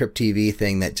 the Crypt TV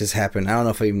thing that just happened. I don't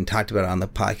know if I even talked about it on the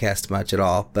podcast much at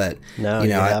all, but no, you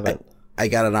know, you haven't. I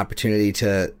got an opportunity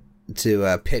to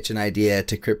pitch an idea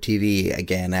to Crypt TV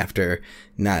again after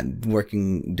not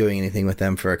doing anything with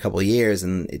them for a couple of years,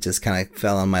 and it just kind of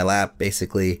fell on my lap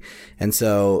basically.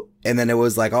 And then it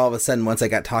was like all of a sudden, once I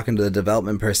got talking to the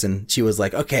development person, she was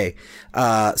like, okay,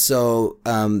 like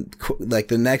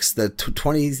the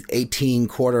 2018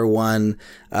 Q1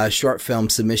 short film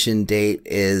submission date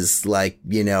is like,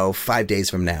 you know, 5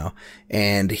 days from now.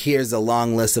 And here's a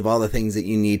long list of all the things that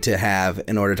you need to have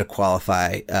in order to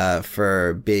qualify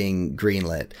for being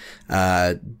greenlit.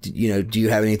 You know, do you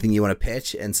have anything you want to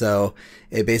pitch? And so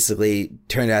it basically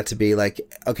turned out to be like,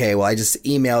 okay, well, I just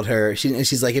emailed her.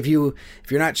 She's like, if you're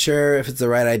not sure if it's the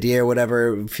right idea or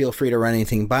whatever, feel free to run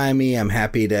anything by me. I'm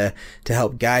happy to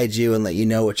help guide you and let you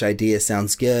know which idea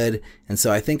sounds good. And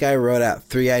so I think I wrote out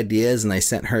 3 ideas and I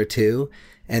sent her 2.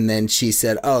 And then she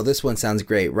said, oh, this one sounds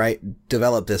great, right?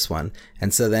 Develop this one.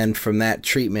 And so then from that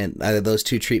treatment, out of those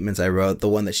 2 treatments I wrote, the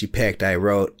one that she picked, I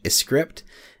wrote a script.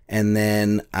 And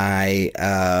then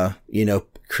I, you know,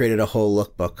 created a whole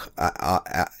lookbook,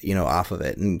 you know, off of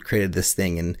it, and created this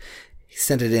thing and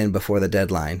sent it in before the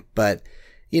deadline. But,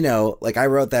 you know, like I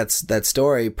wrote that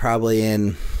story probably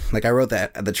I wrote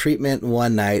the treatment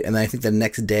one night, and then I think the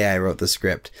next day I wrote the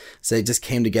script. So it just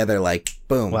came together like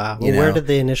boom. Wow. Well, where did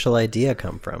the initial idea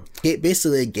come from? It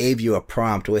basically gave you a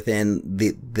prompt within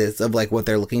this of like what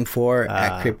they're looking for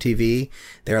at Crypt TV.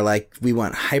 They're like, we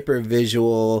want hyper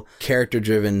visual, character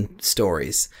driven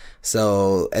stories.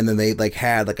 So, and then they like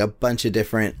had like a bunch of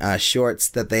different shorts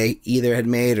that they either had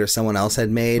made or someone else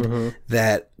had made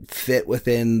that fit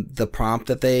within the prompt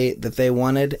that they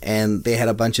wanted. And they had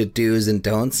a bunch of do's and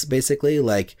don'ts, basically,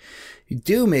 like,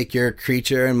 do make your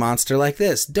creature and monster like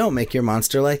this. Don't make your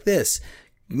monster like this.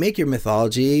 Make your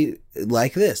mythology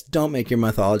like this. Don't make your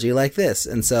mythology like this.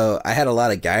 And so I had a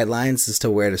lot of guidelines as to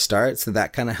where to start. So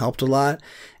that kind of helped a lot.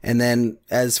 And then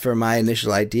as for my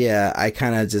initial idea, I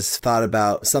kind of just thought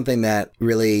about something that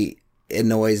really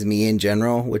annoys me in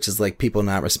general, which is like people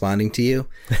not responding to you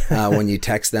when you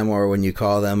text them or when you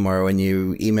call them or when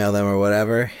you email them or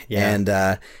whatever. Yeah. And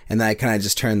then I kind of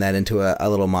just turned that into a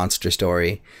little monster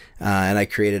story. And I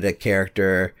created a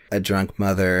character, a drunk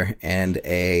mother, and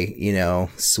a, you know,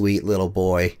 sweet little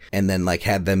boy, and then like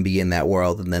had them be in that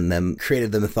world, and then them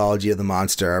created the mythology of the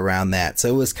monster around that. So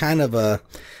it was kind of a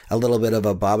little bit of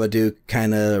a Babadook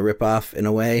kind of ripoff in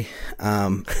a way.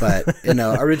 But you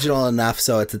know, original enough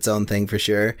so it's its own thing for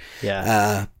sure.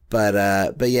 Yeah. But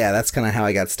yeah, that's kind of how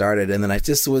I got started. And then I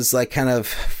just was like kind of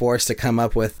forced to come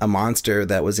up with a monster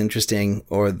that was interesting,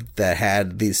 or that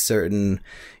had these certain,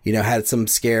 you know, had some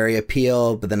scary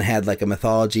appeal, but then had like a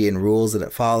mythology and rules that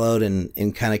it followed,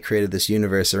 and kind of created this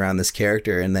universe around this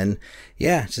character. And then,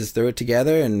 yeah, just threw it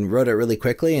together and wrote it really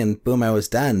quickly, and boom, I was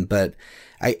done. But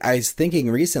I was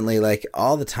thinking recently, like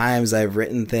all the times I've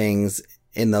written things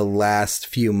in the last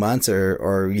few months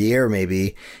or year,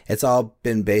 maybe, it's all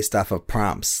been based off of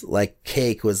prompts. Like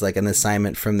Cake was like an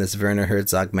assignment from this Werner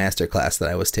Herzog masterclass that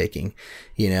I was taking,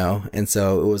 you know? And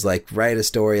so it was like, write a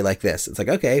story like this. It's like,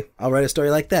 okay, I'll write a story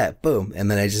like that. Boom. And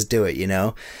then I just do it, you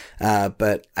know?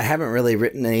 But I haven't really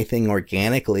written anything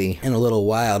organically in a little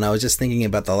while. And I was just thinking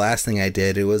about the last thing I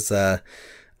did. It was,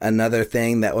 another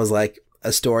thing that was like,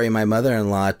 a story my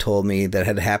mother-in-law told me that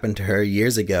had happened to her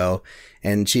years ago.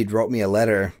 And she'd wrote me a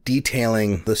letter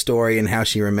detailing the story and how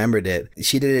she remembered it.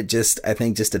 She did it just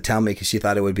to tell me because she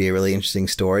thought it would be a really interesting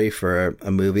story for a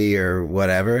movie or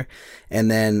whatever. And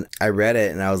then I read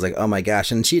it and I was like, oh my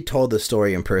gosh. And she had told the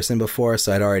story in person before,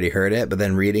 so I'd already heard it. But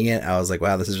then reading it, I was like,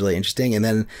 wow, this is really interesting. And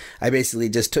then I basically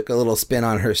just took a little spin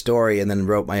on her story and then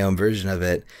wrote my own version of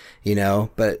it,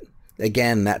 But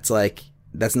again,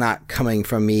 that's not coming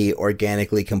from me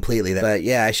organically completely. But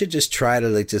yeah, I should just try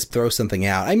to just throw something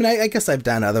out. I mean, I guess I've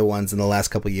done other ones in the last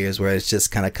couple of years where it's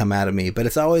just kind of come out of me, but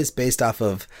it's always based off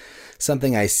of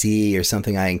something I see or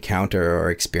something I encounter or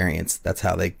experience. That's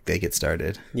how they get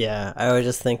started. Yeah, I was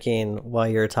just thinking while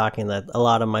you were talking that a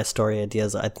lot of my story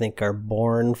ideas I think are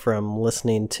born from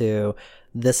listening to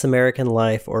This American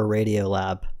Life or Radio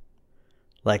Lab.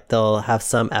 Like they'll have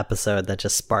some episode that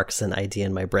just sparks an idea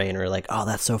in my brain or like, oh,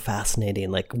 that's so fascinating.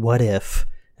 Like, what if?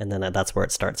 And then that's where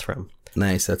it starts from.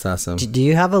 Nice. That's awesome. Do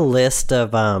you have a list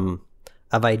of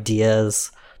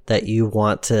ideas that you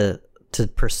want to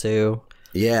pursue?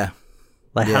 Yeah.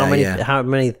 Like how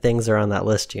many things are on that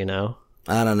list, I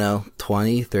don't know,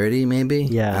 20, 30 maybe.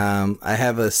 Yeah. I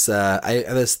have this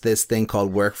this thing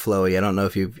called Workflowy. I don't know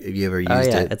if you've ever used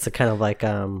it. It's a kind of like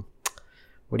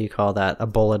what do you call that? A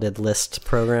bulleted list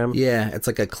program? Yeah, it's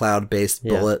like a cloud-based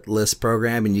bullet list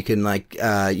program, and you can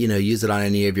use it on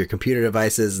any of your computer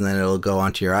devices, and then it'll go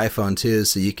onto your iPhone too.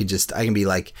 So you could I can be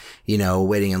like,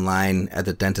 waiting in line at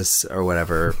the dentist or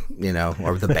whatever,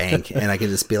 or the bank, and I can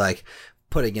just be like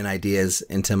putting in ideas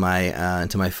into my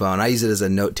phone. I use it as a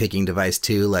note-taking device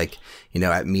too, like,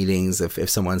 at meetings, if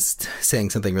someone's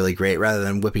saying something really great, rather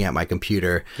than whipping out my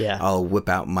computer, I'll whip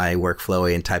out my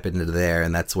Workflowy and type it into there,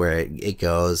 and that's where it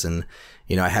goes. And,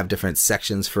 I have different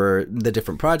sections for the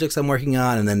different projects I'm working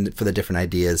on, and then for the different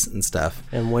ideas and stuff.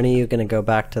 And when are you going to go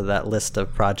back to that list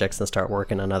of projects and start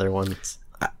working on other ones?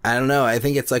 I don't know. I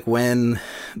think it's like when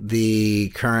the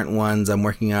current ones I'm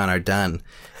working on are done,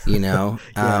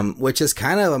 which is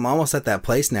I'm almost at that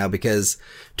place now because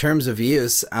terms of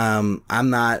use, I'm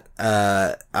not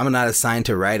assigned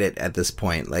to write it at this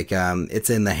point. Like, it's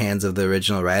in the hands of the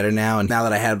original writer now. And now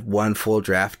that I had one full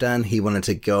draft done, he wanted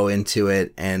to go into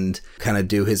it and kind of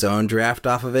do his own draft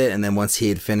off of it. And then once he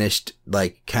had finished,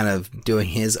 like, kind of doing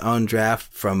his own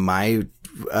draft from my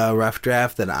rough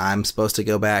draft, that I'm supposed to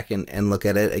go back and look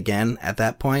at it again at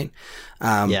that point.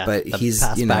 But he's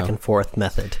back and forth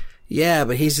method. Yeah,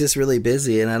 but he's just really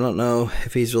busy, and I don't know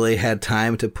if he's really had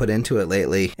time to put into it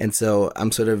lately. And so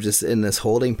I'm sort of just in this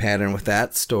holding pattern with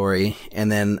that story,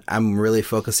 and then I'm really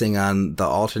focusing on the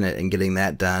alternate and getting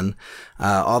that done.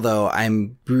 Although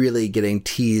I'm really getting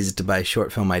teased by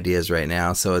short film ideas right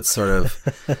now, so it's sort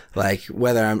of like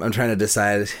whether I'm trying to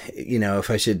decide, if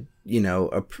I should,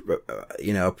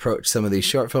 approach some of these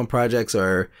short film projects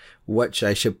or what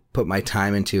I should put my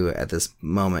time into at this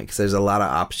moment, because there's a lot of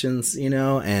options,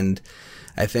 and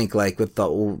I think like with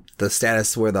the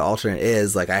status where the alternate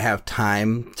is, like I have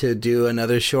time to do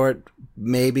another short,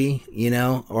 maybe,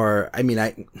 or I mean,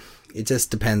 it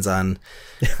just depends on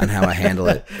how I handle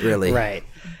it, really. Right.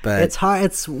 But it's hard.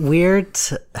 It's weird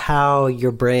how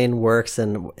your brain works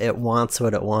and it wants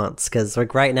what it wants. Because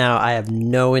like right now, I have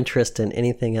no interest in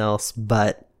anything else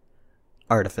but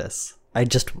Artifice. I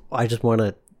just want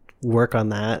to work on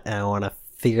that, and I want to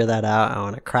figure that out. I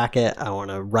want to crack it. I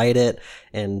want to write it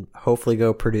and hopefully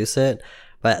go produce it.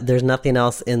 But there's nothing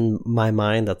else in my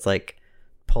mind that's like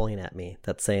pulling at me,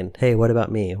 that's saying, hey, what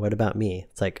about me? What about me?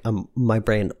 It's like my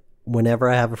brain, whenever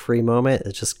I have a free moment,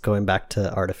 it's just going back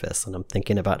to Artifice, and I'm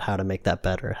thinking about how to make that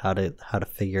better, how to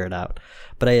figure it out.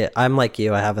 But I'm like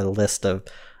you, I have a list of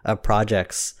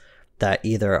projects that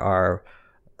either are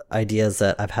ideas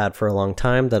that I've had for a long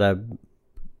time that I'm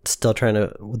still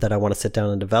that I want to sit down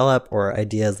and develop, or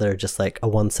ideas that are just like a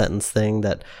one sentence thing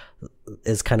that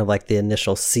is kind of like the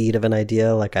initial seed of an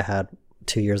idea, like I had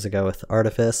 2 years ago with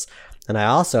Artifice. And I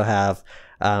also have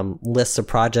lists of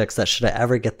projects that, should I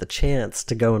ever get the chance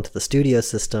to go into the studio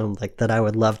system, like that I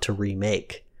would love to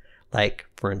remake. Like,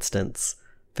 for instance,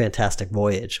 Fantastic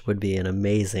Voyage would be an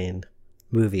amazing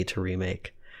movie to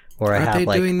remake. Or Aren't I have they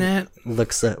like doing that?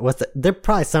 Looks at there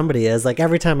probably somebody is. Like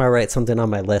every time I write something on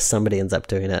my list, somebody ends up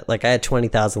doing it. Like I had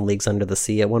 20,000 Leagues Under the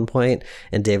Sea at one point,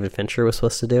 and David Fincher was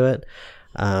supposed to do it.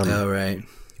 Oh, right.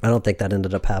 I don't think that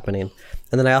ended up happening.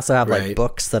 And then I also have like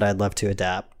books that I'd love to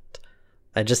adapt.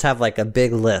 I just have like a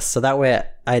big list, so that way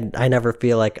I never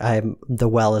feel like the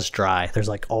well is dry. There's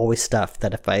like always stuff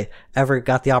that if I ever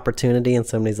got the opportunity and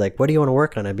somebody's like, "What do you want to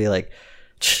work on?" I'd be like,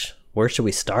 "Where should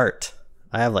we start?"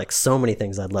 I have like so many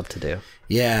things I'd love to do.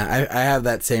 Yeah, I have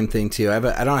that same thing too. I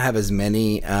don't have as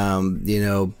many,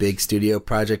 big studio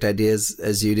project ideas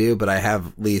as you do, but I have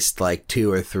at least like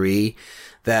 2 or 3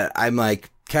 that I'm like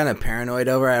kind of paranoid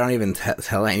over. I don't even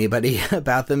tell anybody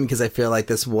about them because I feel like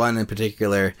this one in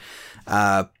particular,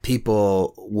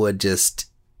 people would just,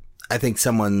 I think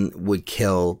someone would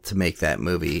kill to make that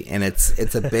movie. And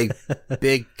it's a big,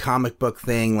 big comic book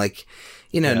thing. Like,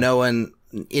 no one,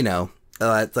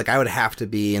 it's like I would have to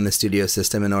be in the studio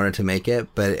system in order to make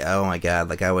it, but oh my God,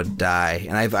 like I would die.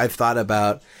 And I've thought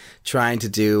about trying to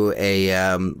do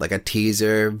a like a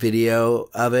teaser video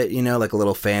of it, like a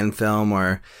little fan film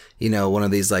or one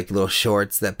of these like little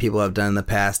shorts that people have done in the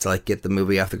past to like get the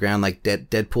movie off the ground, like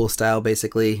Deadpool style,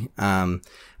 basically.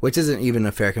 Which isn't even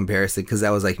a fair comparison because that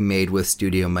was like made with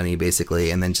studio money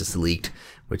basically, and then just leaked,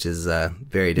 which is a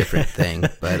very different thing.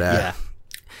 But Yeah.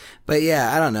 But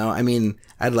yeah, I don't know. I mean,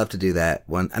 I'd love to do that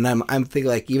one. And I'm thinking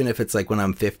like, even if it's like when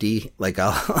I'm 50, like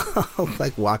I'll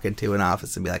like walk into an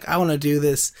office and be like, I want to do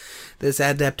this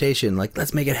adaptation. Like,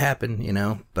 let's make it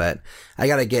happen, but I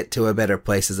got to get to a better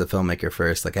place as a filmmaker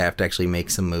first. Like I have to actually make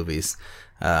some movies,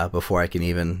 before I can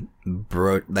even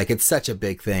like, it's such a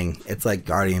big thing. It's like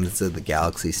Guardians of the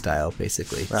Galaxy style,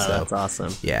 basically. Wow, So, that's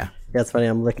awesome. yeah. Yeah, it's funny.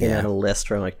 I'm looking at a list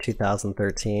from like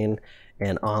 2013,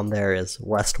 and on there is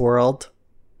Westworld,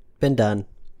 been done.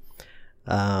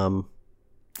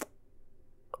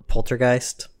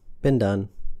 Poltergeist, been done.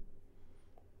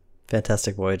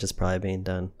 Fantastic Voyage is probably being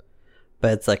done.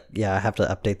 But it's like, yeah, I have to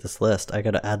update this list. I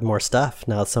got to add more stuff.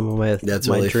 Now some of my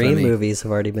really dream funny. movies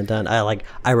have already been done.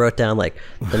 I wrote down like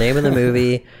the name of the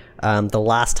movie, the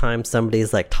last time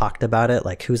somebody's like talked about it,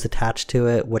 like who's attached to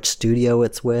it, which studio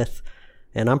it's with.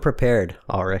 And I'm prepared,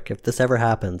 Alrik. If this ever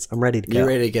happens, I'm ready to go. You're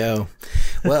ready to go.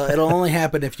 Well, it'll only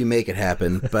happen if you make it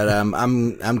happen. But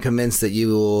I'm convinced that you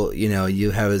will.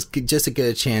 You have just as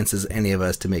good a chance as any of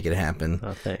us to make it happen.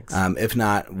 Oh, thanks. If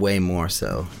not, way more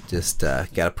so. Just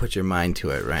got to put your mind to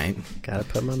it, right? Got to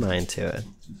put my mind to it.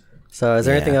 So, is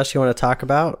there anything else you want to talk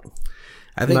about?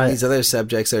 I think these other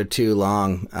subjects are too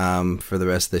long for the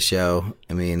rest of the show.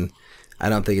 I mean, I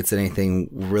don't think it's anything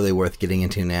really worth getting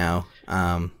into now.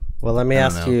 Well, let me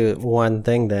ask you one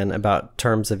thing then about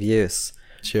terms of use.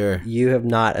 Sure. You have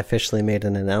not officially made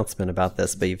an announcement about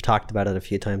this, but you've talked about it a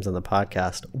few times on the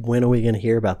podcast. When are we going to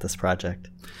hear about this project?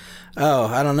 Oh,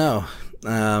 I don't know.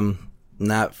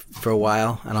 Not for a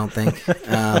while, I don't think.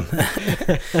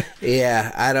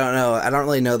 Yeah, I don't know. I don't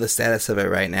really know the status of it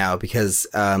right now because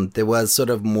there was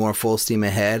sort of more full steam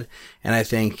ahead. And I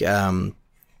think,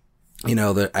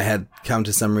 that I had come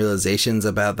to some realizations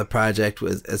about the project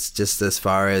it's just as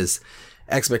far as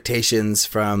expectations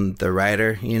from the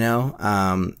writer,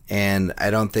 and I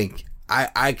don't think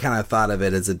I kind of thought of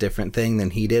it as a different thing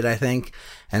than he did, I think.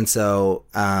 And so,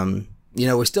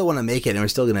 we still want to make it and we're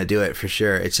still going to do it for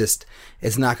sure.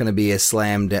 It's not going to be a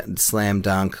slam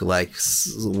dunk, like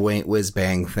whiz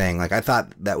bang thing. Like I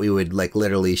thought that we would like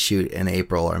literally shoot in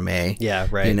April or May. Yeah.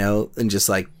 Right. And just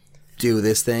like do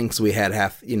this thing. Cause we had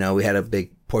we had a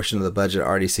big portion of the budget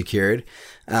already secured.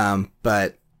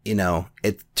 But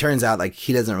it turns out like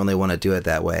he doesn't really want to do it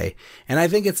that way. And I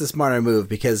think it's a smarter move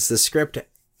because the script,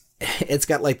 it's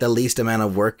got like the least amount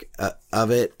of work of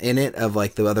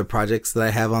like the other projects that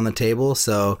I have on the table.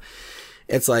 So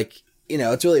it's like,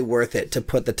 it's really worth it to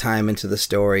put the time into the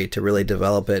story to really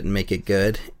develop it and make it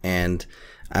good. And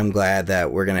I'm glad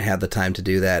that we're going to have the time to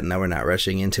do that and that we're not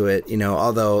rushing into it.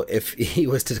 Although if he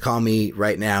was to call me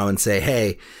right now and say,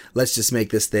 hey, let's just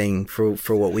make this thing for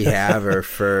what we have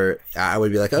I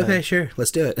would be like, okay, sure,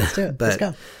 let's do it. Let's do it. Let's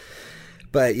go.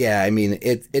 But yeah, I mean,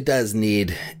 it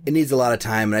needs a lot of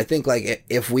time. And I think like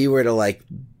if we were to like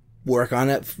work on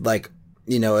it, like,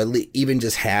 even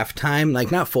just half time,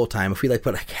 like not full time, if we like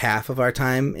put like half of our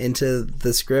time into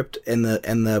the script and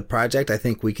the project, I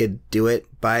think we could do it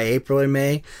by April or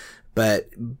May. But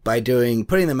by putting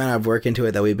the amount of work into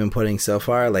it that we've been putting so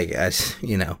far, like, it's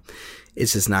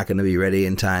just not going to be ready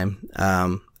in time.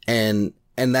 And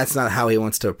that's not how he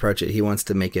wants to approach it. He wants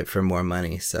to make it for more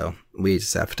money. So we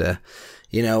just have to,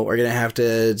 we're going to have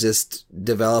to just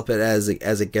develop it as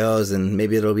it goes. And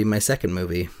maybe it'll be my second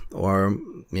movie or,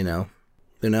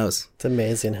 who knows? It's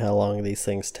amazing how long these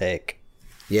things take.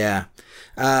 Yeah.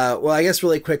 Well, I guess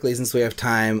really quickly, since we have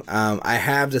time, I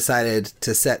have decided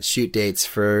to set shoot dates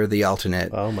for the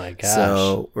alternate. Oh my gosh.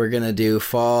 So we're going to do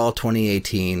fall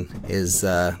 2018 is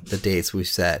the dates we've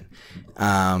set.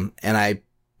 And I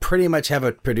pretty much have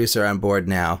a producer on board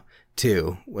now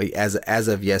too, as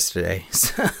of yesterday.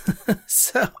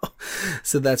 So,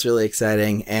 so that's really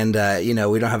exciting. And, you know,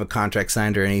 we don't have a contract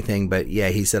signed or anything, but yeah,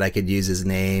 he said I could use his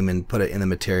name and put it in the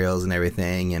materials and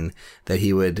everything, and that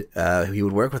he would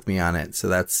work with me on it. So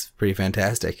that's pretty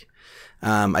fantastic.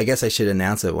 I guess I should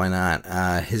announce it. Why not?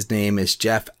 His name is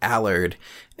Jeff Allard,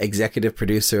 executive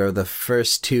producer of the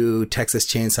first 2 Texas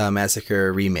Chainsaw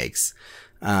Massacre remakes.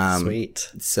 Sweet.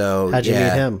 So how'd you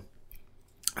meet him?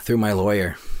 Through my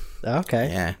lawyer. Okay.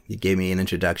 Yeah, he gave me an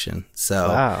introduction. So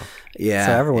wow. Yeah.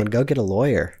 So everyone, go get a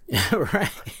lawyer.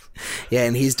 Right. Yeah,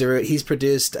 and he's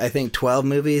produced, I think, 12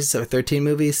 movies or 13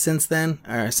 movies since then,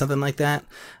 or something like that.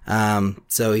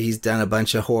 So he's done a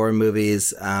bunch of horror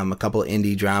movies, a couple of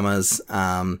indie dramas.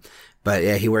 But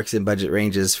yeah, he works in budget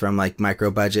ranges from like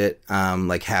micro budget,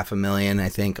 like $500,000, I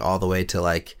think, all the way to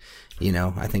like, you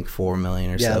know, I think 4 million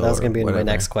or so. Yeah, that was going to be whatever.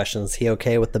 my next question. Is he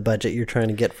okay with the budget you're trying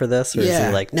to get for this? Or is Yeah.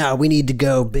 he like, no, we need to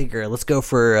go bigger. Let's go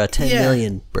for 10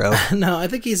 million, bro. No, I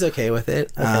think he's okay with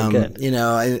it. Okay, good. You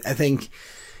know, I think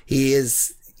he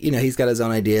is, you know, he's got his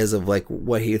own ideas of like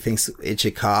what he thinks it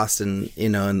should cost and, you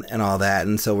know, and all that.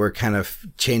 And so we're kind of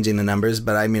changing the numbers,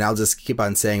 but I mean, I'll just keep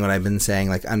on saying what I've been saying,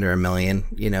 like under $1 million,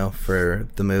 you know, for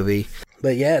the movie.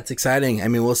 But yeah, it's exciting. I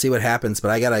mean, we'll see what happens, but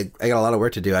I got a lot of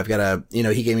work to do. I've got to, you know,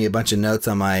 he gave me a bunch of notes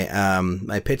on my,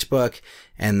 my pitch book,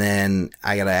 and then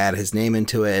I got to add his name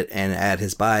into it and add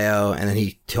his bio. And then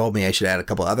he told me I should add a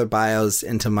couple other bios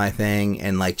into my thing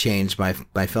and like change my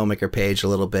filmmaker page a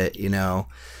little bit, you know.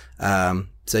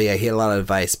 So yeah, he had a lot of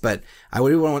advice, but I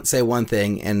would want to say one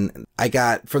thing, and I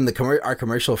got from our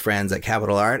commercial friends at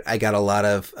Capital Art, I got a lot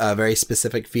of very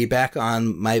specific feedback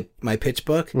on my pitch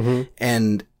book,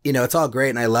 and you know, it's all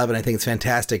great and I love it. I think it's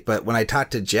fantastic. But when I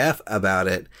talked to Jeff about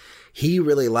it, he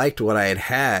really liked what I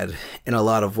had in a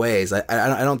lot of ways.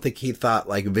 I don't think he thought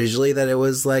like visually that it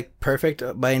was like perfect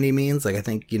by any means. Like I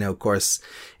think, you know, of course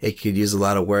it could use a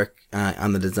lot of work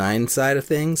on the design side of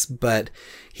things, but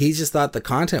he just thought the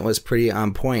content was pretty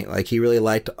on point. Like he really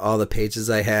liked all the pages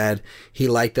I had. He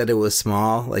liked that it was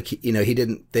small. Like, you know, he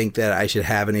didn't think that I should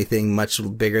have anything much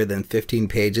bigger than 15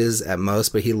 pages at most,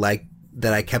 but he liked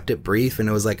that I kept it brief, and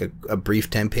it was like a brief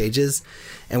 10 pages.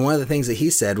 And one of the things that he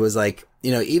said was like,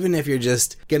 you know, even if you're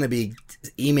just going to be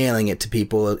emailing it to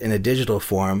people in a digital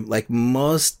form, like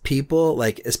most people,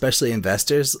 like especially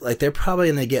investors, like they're probably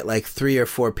going to get like 3 or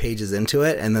 4 pages into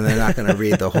it, and then they're not going to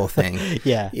read the whole thing.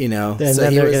 Yeah. You know, and so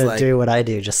then they're going like, to do what I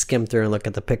do, just skim through and look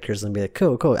at the pictures and be like,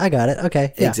 cool, I got it.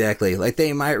 Okay. Yeah. Exactly. Like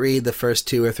they might read the first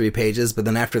 2 or 3 pages, but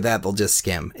then after that, they'll just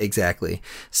skim. Exactly.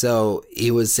 So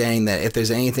he was saying that if there's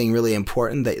anything really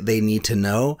important that they need to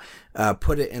know,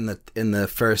 put it in the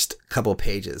first couple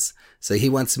pages. So he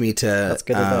wants me to, that's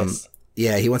good advice.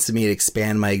 Yeah, he wants me to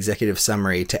expand my executive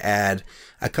summary to add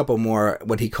a couple more,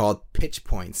 what he called pitch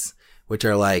points, which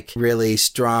are like really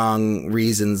strong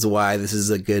reasons why this is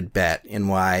a good bet and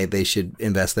why they should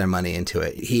invest their money into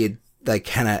it. He had like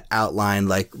kind of outlined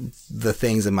like the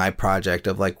things in my project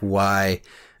of like why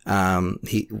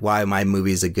my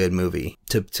movie is a good movie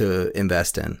to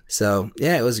invest in. So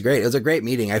yeah, it was great. It was a great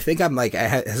meeting. I think I'm like,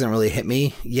 it hasn't really hit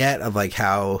me yet of like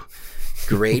how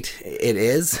great it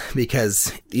is,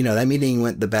 because you know that meeting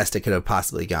went the best it could have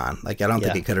possibly gone. Like I don't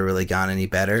think it could have really gone any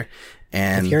better.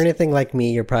 And if you're anything like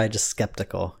me, you're probably just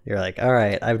skeptical. You're like, all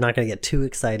right, I'm not going to get too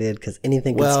excited because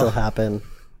anything can still happen.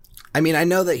 I mean, I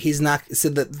know that he's not. So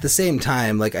at the same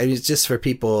time, like I was just for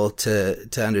people to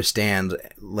understand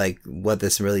like what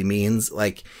this really means.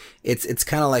 Like it's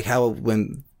kind of like how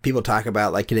when people talk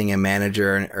about like getting a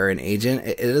manager or an agent,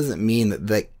 it doesn't mean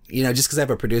that you know, just because I have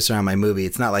a producer on my movie,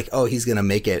 it's not like, oh, he's going to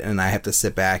make it and I have to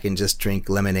sit back and just drink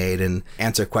lemonade and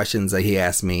answer questions that he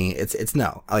asked me. It's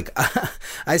no, like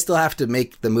I still have to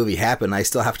make the movie happen. I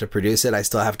still have to produce it. I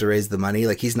still have to raise the money.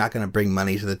 Like he's not going to bring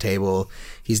money to the table.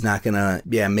 He's not going to,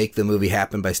 make the movie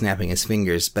happen by snapping his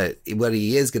fingers. But what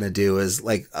he is going to do is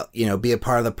like, be a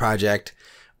part of the project,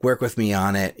 work with me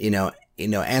on it,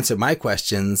 answer my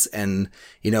questions. And,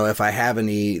 if I have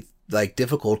any like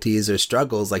difficulties or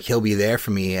struggles, like he'll be there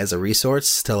for me as a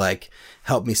resource to like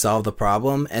help me solve the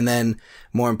problem. And then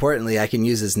more importantly, I can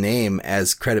use his name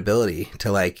as credibility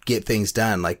to like get things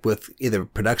done, like with either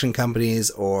production companies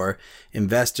or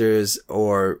investors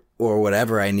or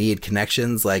whatever I need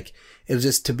connections. Like it'll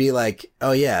just to be like,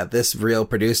 oh yeah, this real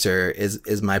producer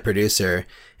is my producer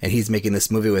and he's making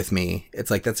this movie with me. It's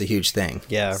like, that's a huge thing.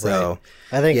 Yeah. So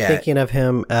right. I think thinking of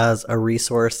him as a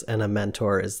resource and a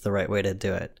mentor is the right way to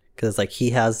do it. Because like he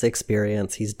has the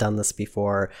experience, he's done this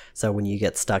before. So when you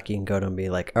get stuck, you can go to him and be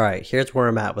like, all right, here's where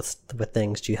I'm at with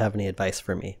things. Do you have any advice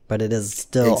for me? But it is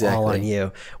still all on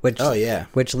you.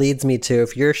 Which leads me to,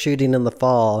 if you're shooting in the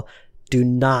fall, do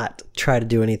not try to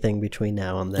do anything between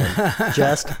now and then.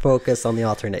 Just focus on the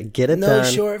alternate. Get it no done. No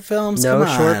short films? No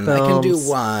Come short on. films. I can do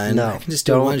one. No. I can just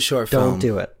do one short film. Don't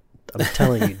do it. I'm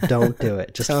telling you, don't do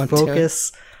it. Just Don't do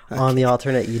focus on the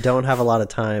alternate. You don't have a lot of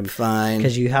time. Fine.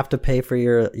 Because you have to pay for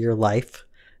your life,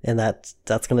 and that's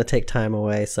going to take time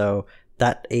away. So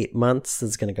that 8 months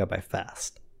is going to go by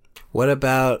fast. What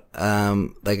about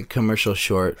like a commercial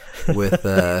short with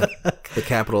the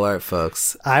Capital Art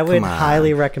folks? I would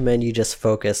highly recommend you just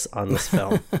focus on this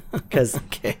film because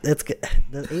Okay.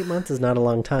 the 8 months is not a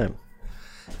long time.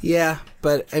 Yeah,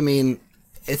 but I mean,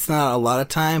 it's not a lot of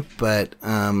time, but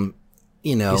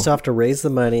you know, You still have to raise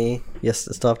the money. You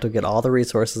still have to get all the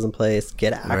resources in place,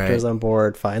 get actors on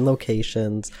board, find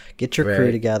locations, get your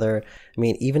crew together. I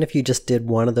mean, even if you just did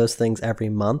one of those things every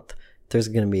month, there's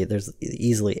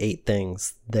easily 8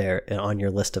 things there on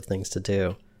your list of things to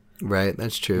do. Right,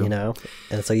 that's true. You know?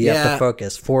 And so you have to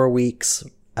focus 4 weeks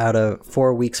out of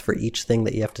 4 weeks for each thing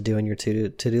that you have to do in your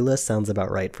to-do list sounds about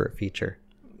right for a feature.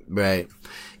 Right.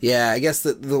 Yeah, I guess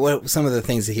some of the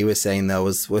things that he was saying, though,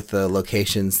 was with the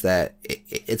locations that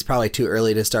it's probably too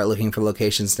early to start looking for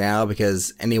locations now,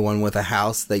 because anyone with a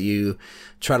house that you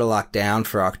try to lock down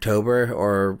for October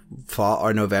or fall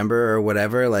or November or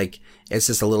whatever, like, it's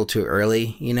just a little too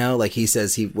early, you know? Like he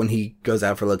says when he goes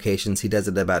out for locations, he does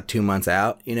it about 2 months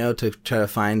out, you know, to try to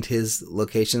find his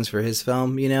locations for his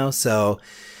film, you know? So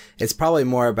it's probably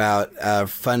more about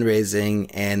fundraising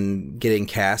and getting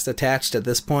cast attached at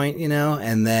this point, you know?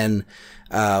 And then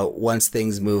once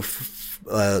things get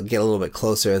a little bit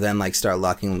closer, then like start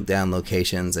locking down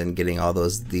locations and getting all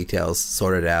those details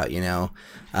sorted out, you know?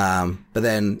 But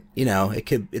then, you know,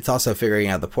 it's also figuring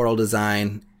out the portal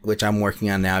design, which I'm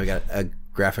working on now. I've got a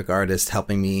graphic artist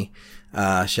helping me.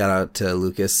 Shout out to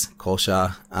Lucas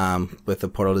Colshaw with the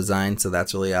portal design. So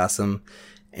that's really awesome.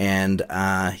 And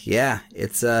yeah,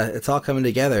 it's all coming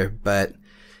together. But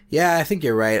yeah, I think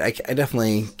you're right. I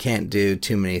definitely can't do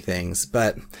too many things,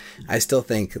 but I still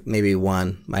think maybe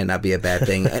one might not be a bad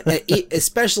thing,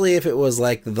 especially if it was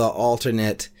like the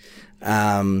alternate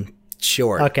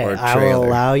short. Okay, or trailer. I will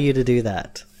allow you to do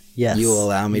that. Yes. You will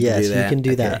allow me to do that? Yes, you can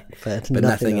do okay. that, but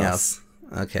nothing else.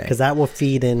 Okay. Because that will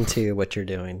feed into what you're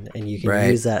doing, and you can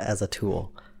use that as a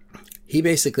tool. He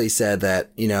basically said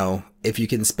that, you know, if you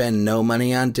can spend no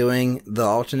money on doing the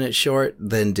alternate short,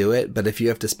 then do it. But if you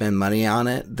have to spend money on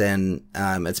it, then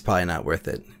it's probably not worth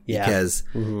it. Yeah. Because,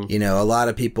 you know, a lot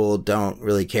of people don't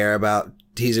really care about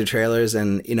teaser trailers.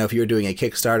 And, you know, if you were doing a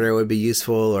Kickstarter, it would be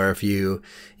useful. Or if you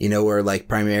know, were like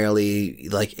primarily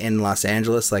like in Los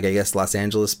Angeles, like I guess Los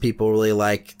Angeles people really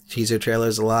like teaser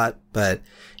trailers a lot. But,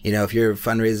 you know, if you're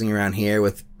fundraising around here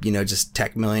with, you know, just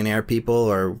tech millionaire people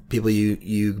or people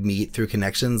you meet through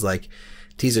connections, like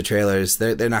teaser trailers,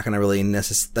 they're not going to really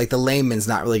like the layman's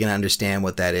not really going to understand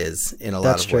what that is in a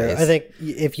lot of ways. I think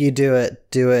if you do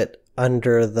it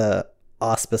under the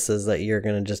auspices that you're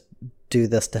going to just do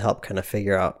this to help kind of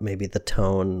figure out maybe the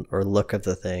tone or look of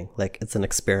the thing. Like it's an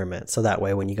experiment. So that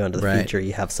way when you go into the future,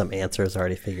 you have some answers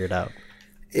already figured out.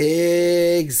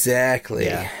 Exactly.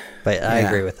 Yeah. But I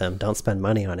agree with them. Don't spend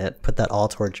money on it. Put that all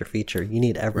towards your feature. You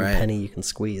need every penny you can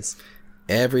squeeze.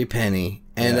 Every penny.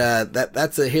 And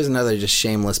here's another just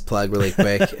shameless plug really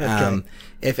quick. Okay.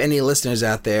 If any listeners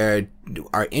out there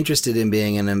are interested in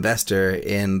being an investor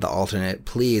in the alternate,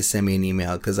 please send me an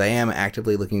email, because I am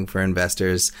actively looking for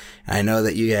investors. I know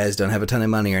that you guys don't have a ton of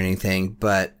money or anything,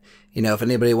 but you know, if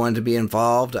anybody wanted to be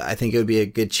involved, I think it would be a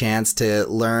good chance to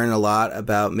learn a lot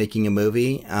about making a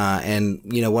movie. And,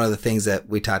 you know, one of the things that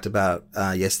we talked about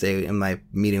yesterday in my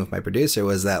meeting with my producer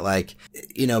was that, like,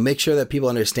 you know, make sure that people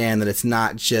understand that it's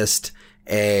not just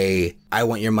I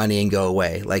want your money and go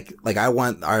away. Like I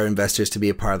want our investors to be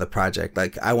a part of the project.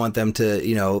 Like I want them to,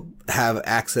 you know, have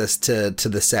access to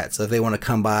the set. So if they want to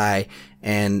come by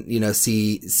and, you know,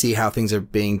 see how things are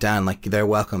being done, like they're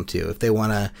welcome to. If they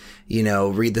want to, you know,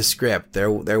 read the script,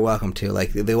 they're welcome to.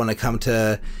 Like if they want to come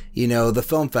to, you know, the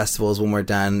film festivals when we're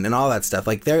done and all that stuff.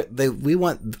 Like we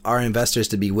want our investors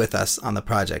to be with us on the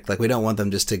project. Like we don't want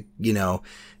them just to, you know,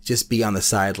 just be on the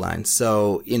sidelines.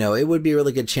 So, you know, it would be a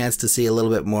really good chance to see a little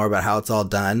bit more about how it's all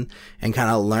done and kind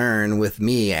of learn with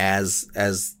me as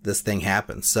this thing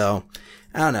happens. So,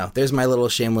 I don't know. There's my little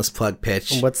shameless plug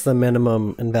pitch. What's the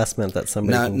minimum investment that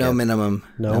somebody can get? Minimum.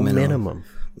 No minimum.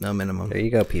 There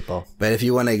you go, people. But if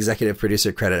you want an executive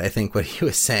producer credit, I think what he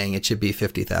was saying, it should be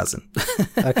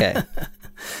 $50,000. Okay.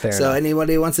 Fair so enough.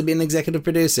 Anybody who wants to be an executive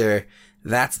producer,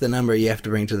 that's the number you have to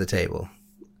bring to the table.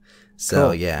 So,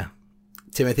 cool. Yeah.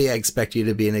 Timothy, I expect you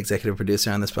to be an executive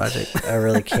producer on this project. I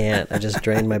really can't. I just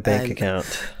drained my bank account.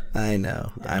 I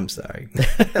know. Yeah. I'm sorry.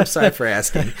 I'm sorry for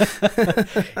asking.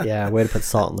 Yeah, way to put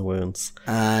salt in the wounds.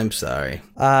 I'm sorry.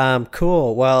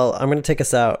 Cool. Well, I'm going to take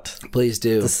us out. Please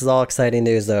do. This is all exciting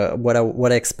news, though.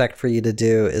 What I expect for you to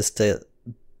do is to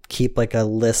keep like a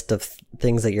list of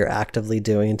things that you're actively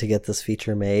doing to get this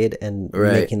feature made and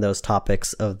making those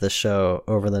topics of the show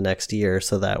over the next year,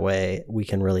 so that way we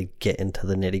can really get into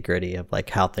the nitty gritty of like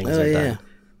how things are done.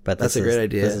 But that's a great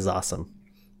idea. This is awesome.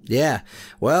 Yeah.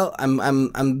 Well,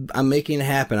 I'm making it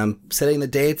happen. I'm setting the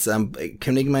dates. I'm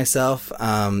committing myself.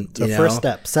 First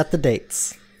step, set the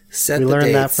dates. We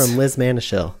learned that from Liz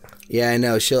Manishill. Yeah, I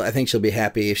know. I think she'll be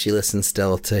happy if she listens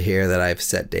still to hear that I've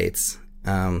set dates.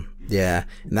 Yeah.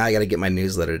 Now I got to get my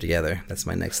newsletter together. That's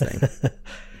my next thing.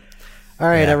 All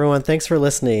right, everyone. Thanks for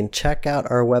listening. Check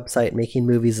out our website,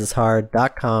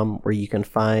 makingmoviesishard.com, where you can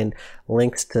find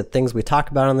links to things we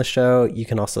talk about on the show. You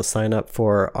can also sign up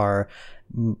for our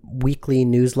weekly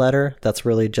newsletter. That's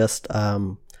really just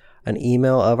an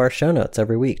email of our show notes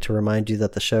every week to remind you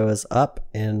that the show is up,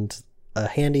 and a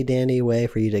handy dandy way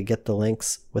for you to get the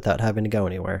links without having to go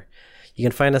anywhere. You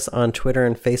can find us on Twitter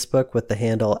and Facebook with the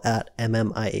handle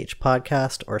 @MMIH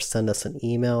Podcast, or send us an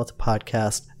email to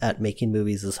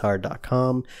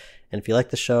podcast@makingmoviesishard.com. And if you like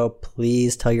the show,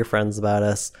 please tell your friends about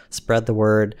us, spread the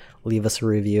word, leave us a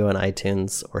review on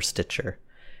iTunes or Stitcher.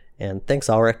 And thanks,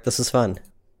 Alrik. This was fun.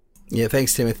 Yeah,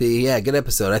 thanks, Timothy. Yeah, good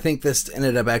episode. I think this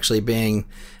ended up actually being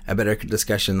a better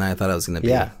discussion than I thought it was going to be.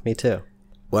 Yeah, me too.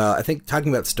 Well, I think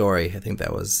talking about story, I think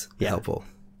that was helpful.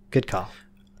 Good call.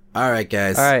 All right,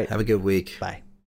 guys. All right. Have a good week. Bye.